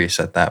increase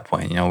at that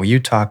point. You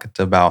talked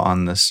about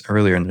on this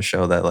earlier in the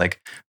show that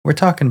like we're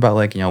talking about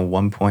like,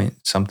 1 point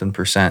something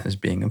percent as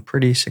being a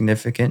pretty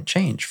significant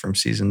change from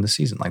season to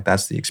season. Like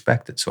that's the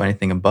expected. So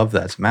anything above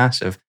that's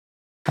massive.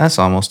 That's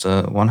almost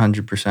a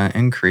 100%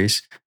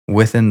 increase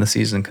within the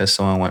season because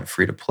someone went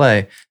free to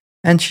play,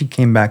 and she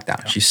came back down.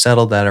 Yeah. She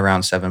settled at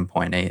around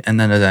 7.8, and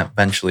then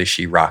eventually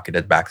she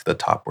rocketed back to the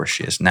top where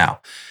she is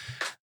now.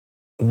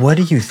 What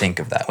do you think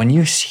of that? When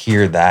you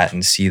hear that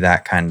and see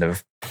that kind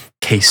of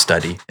case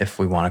study, if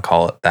we want to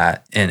call it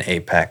that, in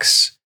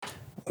Apex,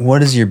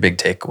 what is your big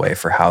takeaway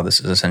for how this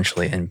is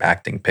essentially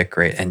impacting pick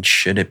rate? And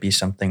should it be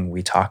something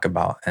we talk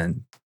about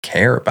and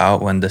care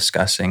about when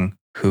discussing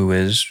who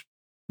is,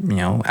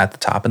 at the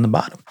top and the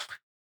bottom?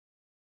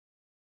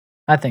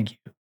 I think you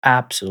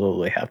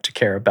absolutely have to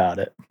care about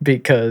it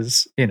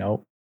because,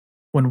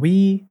 when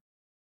we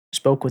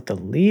spoke with the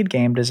lead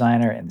game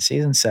designer in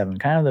season 7,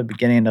 kind of the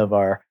beginning of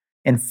our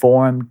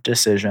informed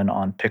decision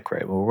on pick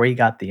rate, where we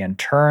got the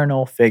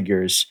internal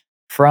figures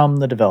from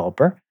the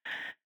developer.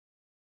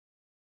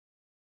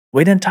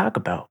 We didn't talk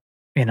about,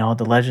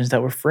 the legends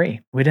that were free.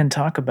 We didn't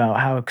talk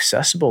about how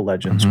accessible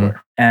legends Hmm.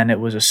 were. And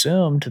it was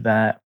assumed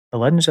that the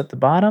legends at the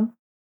bottom,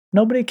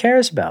 nobody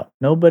cares about,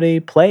 nobody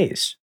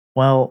plays.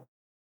 Well,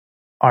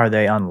 are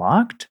they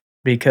unlocked?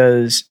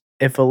 Because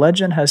if a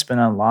legend has been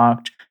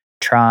unlocked,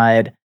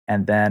 tried,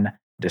 and then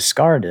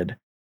discarded,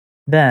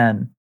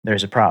 then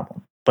there's a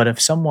problem. But if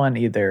someone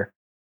either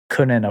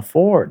couldn't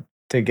afford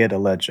to get a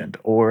legend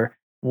or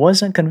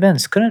wasn't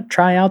convinced, couldn't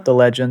try out the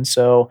legend,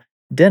 so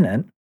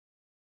didn't.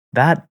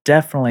 That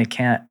definitely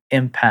can't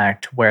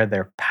impact where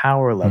their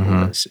power level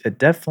Hmm. is. It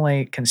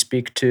definitely can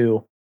speak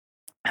to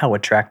how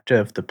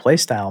attractive the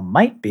playstyle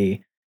might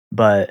be,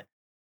 but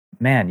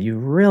man, you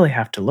really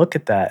have to look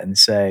at that and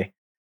say,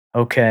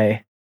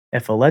 okay,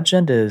 if a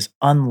legend is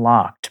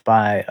unlocked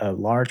by a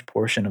large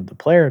portion of the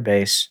player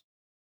base,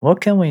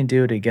 what can we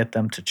do to get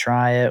them to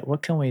try it?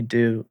 What can we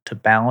do to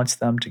balance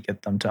them to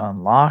get them to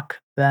unlock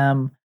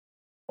them?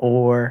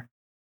 Or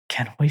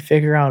can we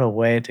figure out a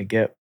way to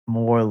get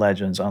more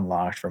legends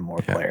unlocked for more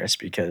Yeah. players?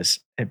 Because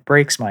it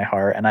breaks my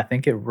heart and I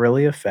think it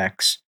really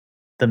affects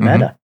the Hmm.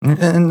 meta.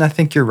 And I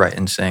think you're right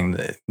in saying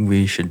that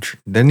we should,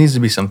 there needs to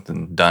be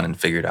something done and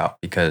figured out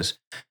because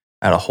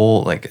at a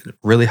whole, like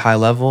really high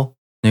level,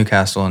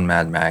 Newcastle and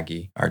Mad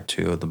Maggie are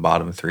two of the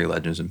bottom three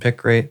legends in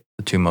pick rate,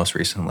 the two most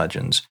recent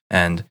legends.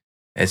 And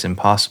it's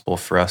impossible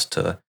for us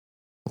to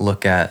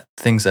look at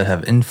things that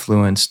have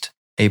influenced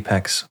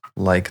Apex,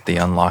 like the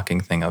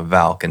unlocking thing of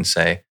Valk, and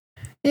say,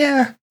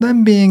 yeah,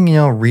 them being,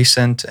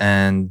 recent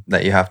and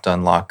that you have to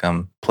unlock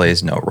them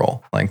plays no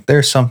role. Like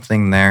there's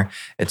something there.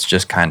 It's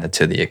just kind of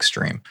to the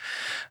extreme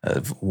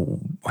of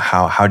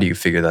how do you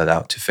figure that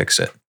out to fix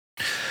it?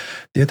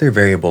 The other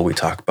variable we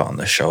talk about on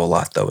the show a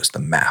lot, though, is the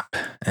map.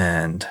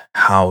 And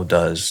how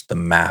does the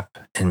map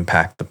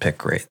impact the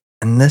pick rate?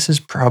 And this is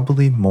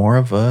probably more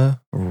of a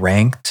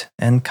ranked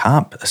and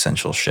comp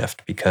essential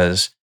shift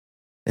because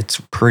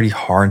it's pretty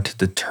hard to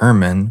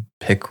determine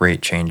pick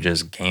rate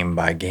changes game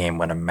by game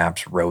when a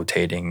map's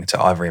rotating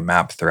to every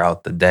map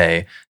throughout the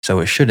day. So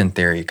it should, in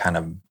theory, kind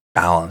of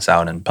balance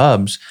out in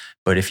pubs.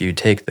 But if you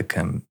take the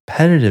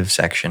competitive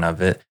section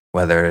of it,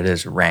 whether it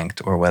is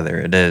ranked or whether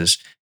it is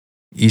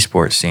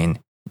esports scene,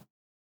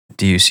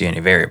 do you see any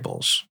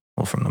variables?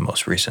 Well, from the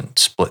most recent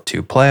Split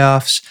 2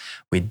 playoffs,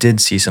 we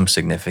did see some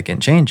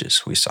significant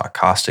changes. We saw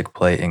Caustic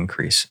play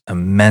increase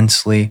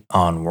immensely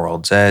on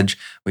World's Edge.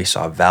 We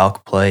saw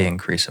Valk play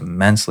increase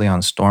immensely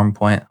on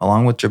Stormpoint,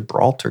 along with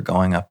Gibraltar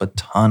going up a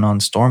ton on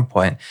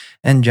Stormpoint.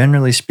 And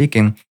generally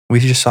speaking, we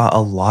just saw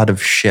a lot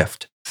of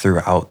shift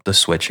throughout the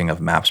switching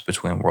of maps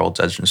between World's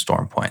Edge and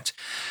Stormpoint.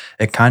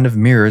 It kind of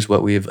mirrors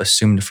what we've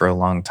assumed for a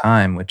long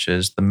time, which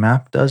is the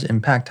map does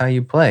impact how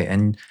you play.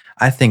 And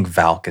I think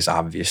Valk is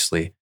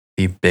obviously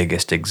the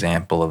biggest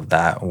example of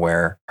that,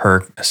 where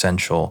her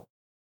essential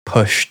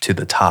push to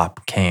the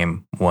top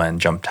came when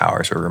jump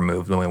towers were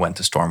removed, when we went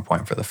to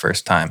Stormpoint for the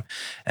first time.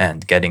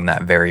 And getting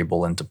that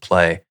variable into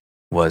play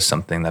was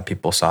something that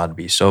people saw to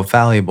be so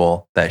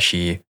valuable that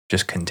she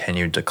just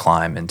continued to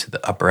climb into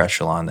the upper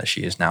echelon that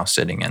she is now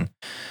sitting in.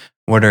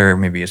 What are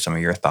maybe some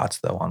of your thoughts,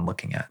 though, on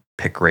looking at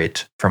pick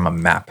rate from a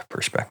map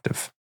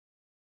perspective?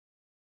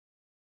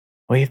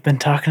 We've been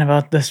talking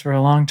about this for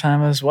a long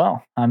time as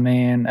well. I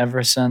mean,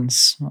 ever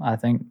since I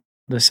think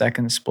the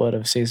second split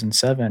of season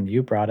 7,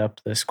 you brought up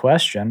this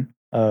question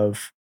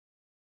of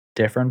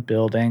different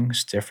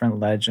buildings, different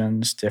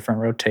legends,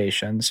 different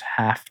rotations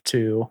have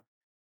to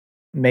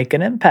make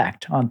an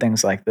impact on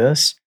things like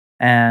this.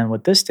 And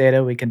with this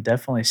data, we can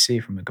definitely see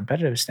from a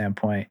competitive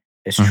standpoint,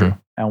 it's Hmm. true.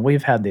 And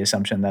we've had the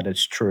assumption that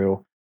it's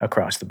true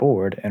across the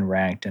board and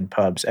ranked in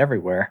pubs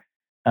everywhere.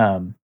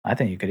 I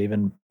think you could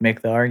even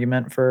make the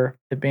argument for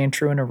it being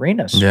true in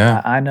arenas.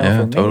 Yeah, I know yeah,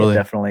 for me, it totally.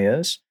 definitely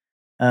is.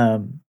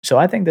 So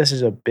I think this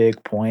is a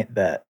big point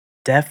that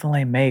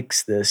definitely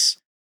makes this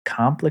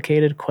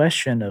complicated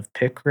question of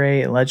pick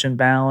rate, legend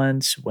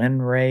balance,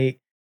 win rate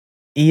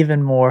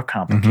even more Hmm.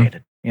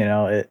 complicated.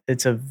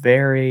 It's a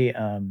very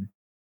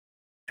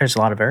there's a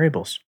lot of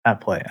variables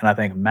at play, and I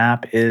think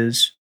map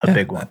is a Yeah,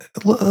 big one.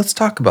 let's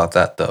talk about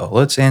that though.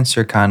 Let's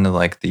answer kind of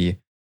like the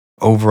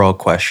overall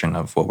question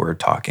of what we're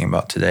talking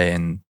about today.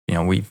 And,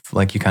 we've,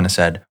 like you kind of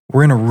said,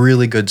 we're in a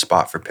really good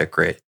spot for pick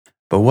rate.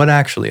 But what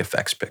actually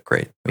affects pick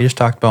rate? We just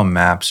talked about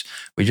maps.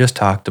 We just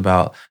talked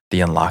about the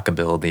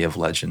unlockability of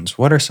legends.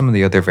 What are some of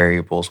the other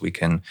variables we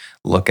can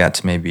look at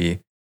to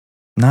maybe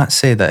not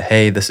say that,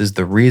 hey, this is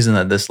the reason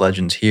that this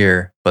legend's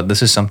here, but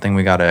this is something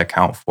we got to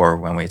account for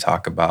when we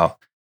talk about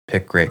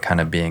pick rate kind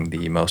of being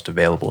the most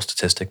available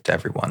statistic to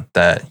everyone,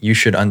 that you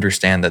should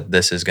understand that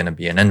this is going to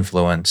be an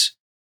influence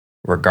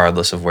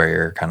regardless of where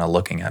you're kind of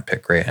looking at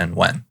pick rate and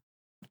when.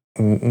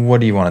 What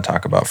do you want to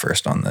talk about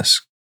first on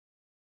this?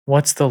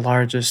 What's the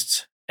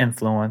largest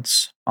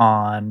influence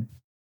on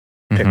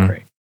pick Hmm.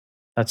 rate?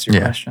 That's your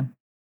Yeah. question?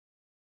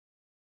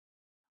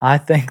 I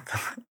think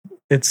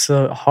it's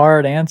a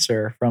hard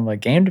answer from a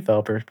game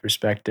developer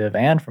perspective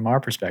and from our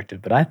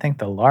perspective, but I think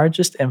the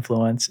largest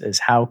influence is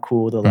how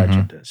cool the Hmm.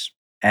 legend is.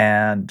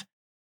 And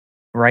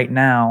right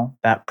now,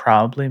 that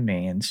probably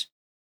means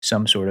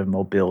some sort of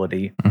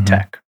mobility Hmm.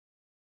 tech.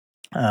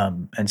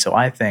 And so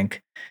I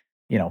think,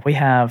 we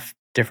have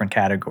different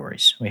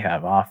categories. We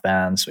have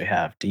offense, we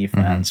have Hmm.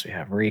 defense, we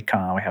have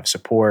recon, we have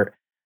support.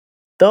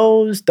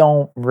 Those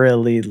don't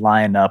really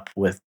line up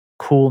with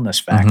coolness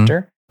Hmm.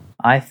 factor.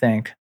 I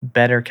think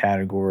better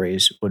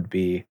categories would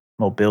be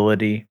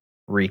mobility,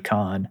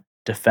 recon,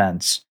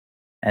 defense.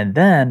 And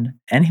then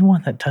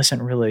anyone that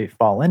doesn't really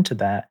fall into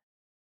that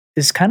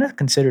is kind of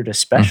considered a Hmm.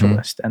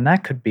 specialist. And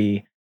that could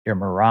be your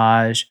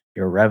Mirage,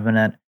 your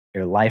Revenant,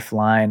 your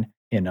Lifeline,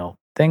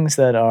 things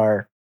that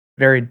are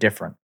very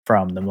different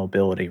from the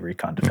mobility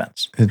recon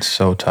defense. It's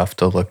so tough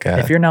to look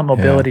If at. you're not Yeah.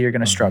 mobility, you're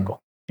going to Mhm.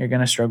 struggle. You're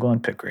going to struggle in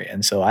pick rate.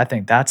 And so I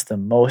think that's the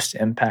most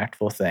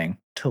impactful thing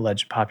to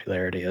Legend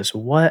popularity is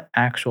what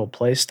actual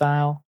play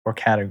style or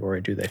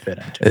category do they fit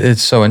into?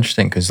 It's so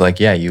interesting because, like,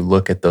 yeah, you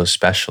look at those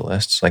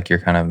specialists, like you're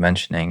kind of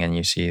mentioning, and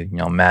you see,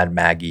 Mad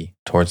Maggie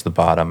towards the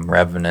bottom,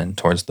 Revenant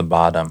towards the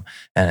bottom,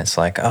 and it's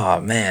like, oh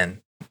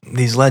man,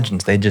 these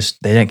legends, they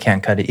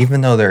can't cut it,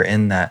 even though they're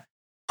in that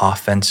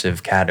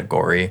offensive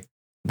category,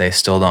 they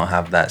still don't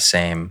have that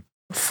same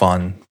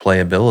fun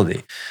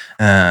playability.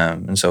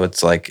 And so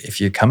it's like if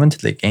you come into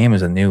the game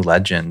as a new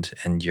legend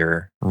and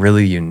you're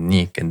really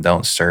unique and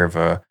don't serve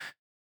a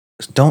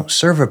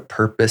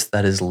purpose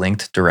that is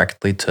linked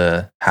directly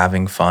to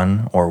having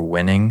fun or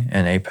winning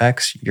in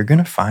Apex, you're going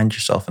to find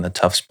yourself in a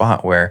tough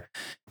spot where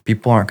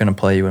people aren't going to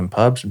play you in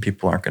pubs and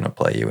people aren't going to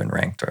play you in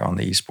ranked or on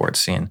the esports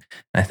scene.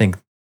 And I think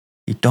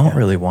you don't Yeah.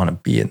 really want to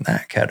be in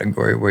that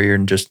category where you're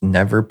just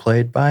never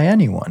played by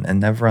anyone and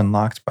never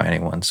unlocked by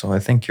anyone. So I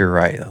think you're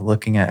right.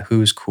 Looking at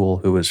who's cool,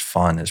 who is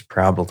fun is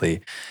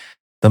probably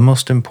the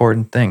most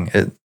important thing.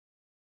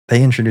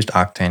 They introduced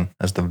Octane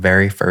as the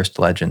very first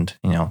legend,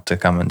 to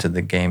come into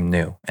the game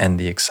new. And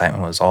the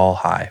excitement was all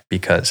high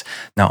because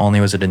not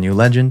only was it a new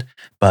legend,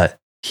 but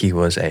he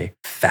was a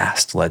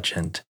fast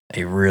legend,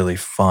 a really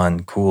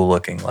fun, cool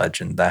looking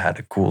legend that had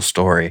a cool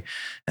story.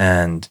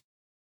 And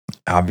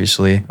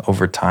obviously,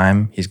 over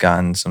time, he's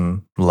gotten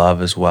some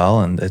love as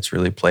well. And it's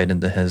really played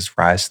into his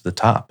rise to the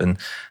top. And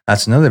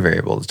that's another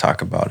variable to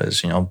talk about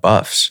is,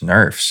 buffs,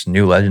 nerfs,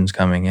 new legends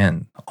coming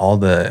in, all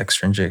the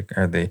extrinsic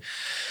or the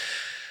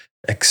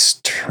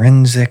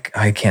extrinsic,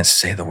 I can't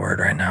say the word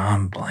right now,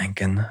 I'm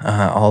blanking,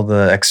 all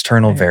the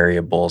external Yeah.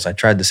 variables. I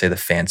tried to say the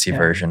fancy Yeah.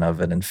 version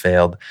of it and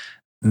failed.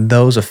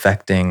 Those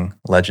affecting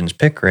legends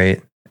pick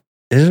rate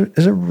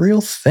is a real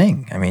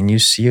thing. I mean, you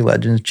see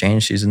legends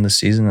change season to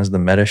season as the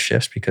meta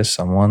shifts because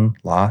someone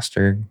lost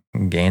or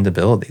gained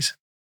abilities.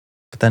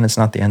 But then it's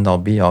not the end all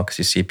be all because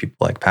you see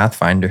people like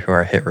Pathfinder who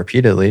are hit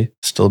repeatedly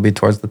still be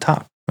towards the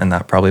top. And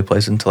that probably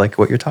plays into like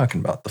what you're talking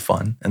about, the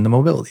fun and the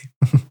mobility.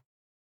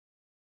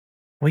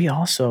 We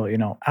also,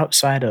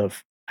 outside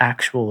of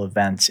actual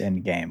events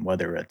in game,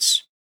 whether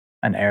it's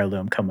an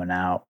heirloom coming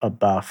out, a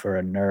buff or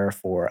a nerf,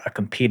 or a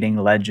competing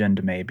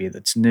legend maybe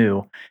that's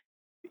new,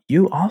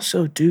 you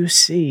also do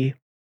see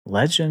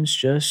legends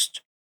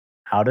just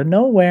out of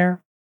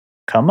nowhere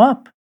come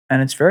up.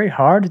 And it's very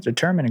hard to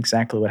determine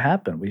exactly what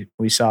happened.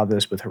 We saw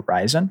this with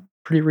Horizon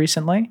pretty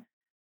recently.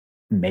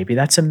 Maybe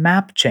that's a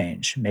map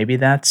change. Maybe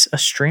that's a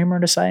streamer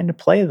deciding to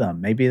play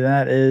them. Maybe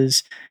that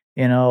is,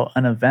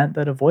 an event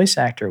that a voice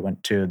actor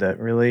went to that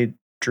really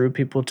drew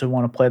people to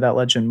want to play that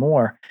legend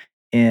more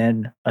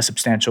in a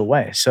substantial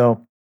way.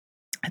 So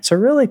it's a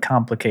really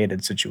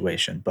complicated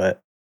situation, but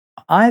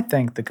I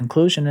think the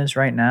conclusion is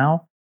right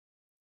now,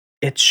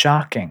 it's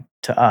shocking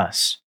to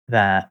us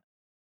that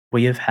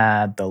we have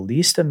had the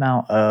least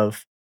amount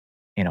of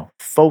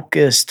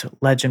focused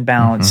legend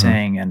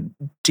balancing and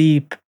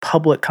deep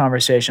public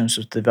conversations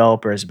with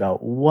developers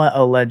about what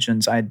a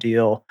legend's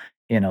ideal,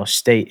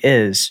 state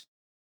is.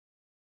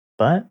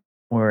 But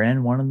we're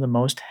in one of the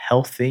most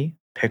healthy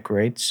pick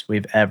rates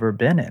we've ever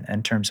been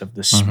in terms of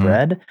the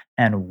spread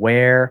and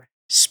where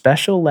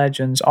special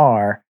legends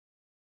are.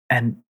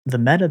 And the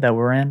meta that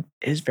we're in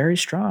is very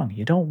strong.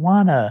 You don't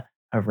want a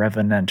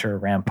Revenant or a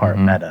Rampart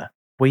Mhm. meta.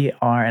 We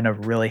are in a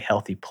really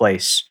healthy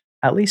place,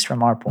 at least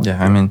from our point of Yeah,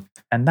 view. I mean,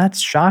 And that's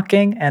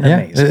shocking and yeah,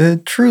 amazing.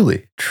 it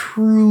truly,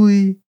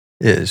 truly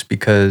is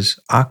because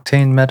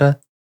Octane meta,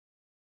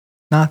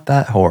 not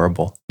that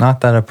horrible,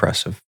 not that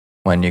oppressive.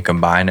 When you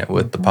combine it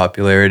with the Mhm.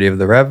 popularity of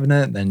the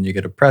Revenant, then you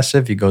get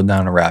oppressive, you go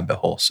down a rabbit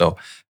hole. So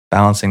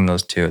balancing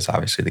those two is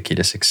obviously the key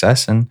to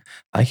success. And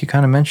like you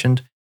kind of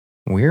mentioned,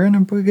 we're in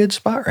a pretty good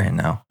spot right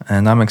now.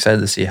 And I'm excited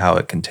to see how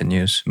it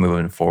continues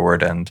moving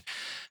forward. And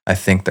I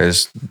think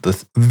there's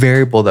the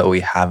variable that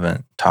we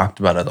haven't talked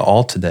about at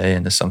all today,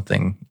 and is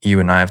something you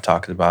and I have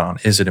talked about on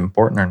is it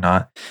important or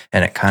not?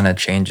 And it kind of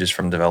changes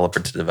from developer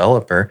to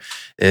developer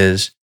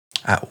is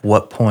at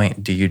what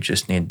point do you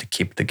just need to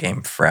keep the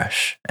game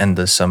fresh? And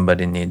does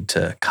somebody need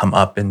to come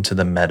up into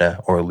the meta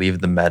or leave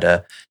the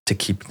meta to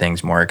keep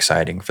things more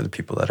exciting for the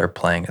people that are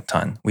playing a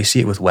ton? We see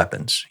it with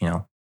weapons,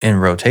 in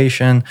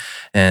rotation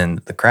and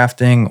the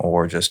crafting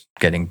or just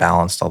getting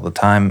balanced all the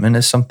time. And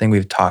it's something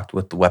we've talked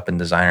with the weapon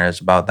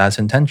designers about. That's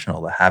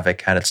intentional. The Havoc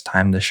had its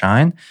time to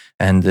shine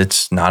and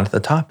it's not at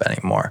the top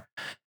anymore.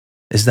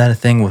 Is that a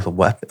thing with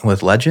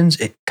Legends?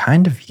 It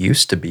kind of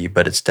used to be,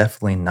 but it's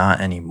definitely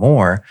not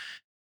anymore.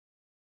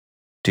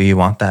 Do you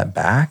want that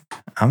back?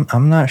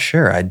 I'm not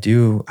sure. I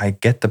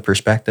get the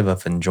perspective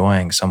of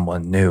enjoying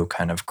someone new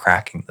kind of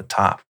cracking the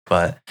top,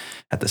 but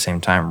at the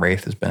same time,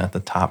 Wraith has been at the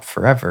top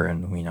forever.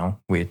 And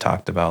we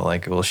talked about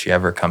like, will she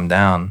ever come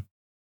down?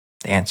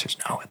 The answer's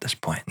no at this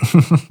point.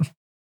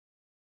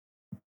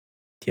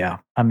 Yeah.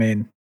 I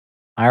mean,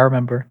 I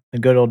remember the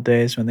good old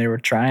days when they were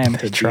trying They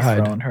to tried.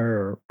 dethrone her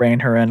or rein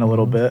her in a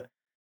little Mhm. bit.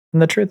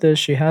 And the truth is,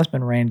 she has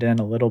been reined in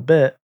a little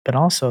bit, but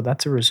also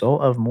that's a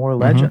result of more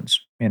legends.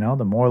 You know,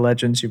 the more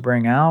legends you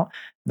bring out,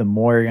 the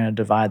more you're going to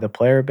divide the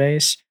player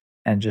base,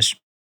 and just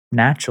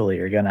naturally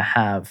you're going to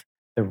have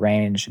the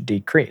range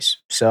decrease.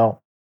 So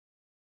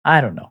I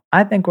don't know.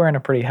 I think we're in a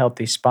pretty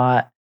healthy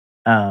spot.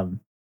 Um,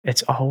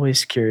 it's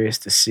always curious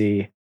to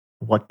see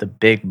what the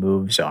big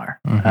moves are.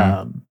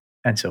 Mm-hmm.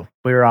 And so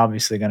we're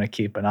obviously going to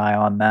keep an eye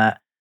on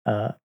that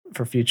uh,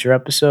 for future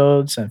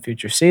episodes and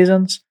future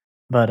seasons.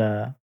 But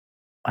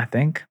I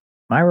think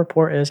my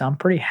report is I'm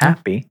pretty Yeah.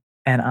 happy,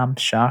 and I'm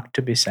shocked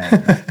to be saying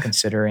that,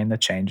 considering the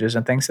changes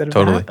and things that have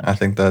Totally. happened. I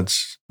think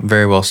that's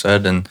very well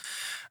said. And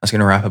that's going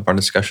to wrap up our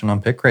discussion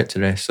on pick rate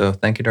today. So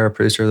thank you to our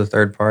producer, The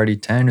Third Party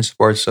 10, who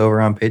supports us over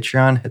on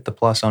Patreon. Hit the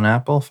plus on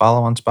Apple,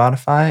 follow on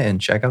Spotify, and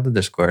check out the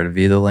Discord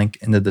via the link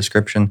in the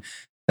description.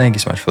 Thank you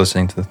so much for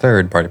listening to the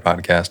Third Party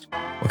Podcast.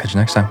 We'll catch you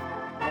next time.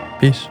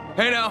 Peace.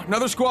 Hey now,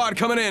 another squad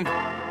coming in.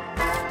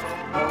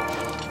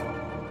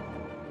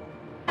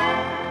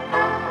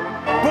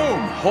 Boom!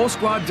 Whole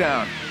squad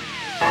down.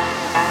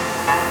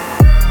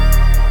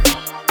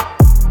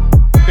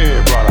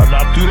 Hey, brother,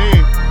 not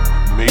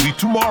today. Maybe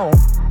tomorrow.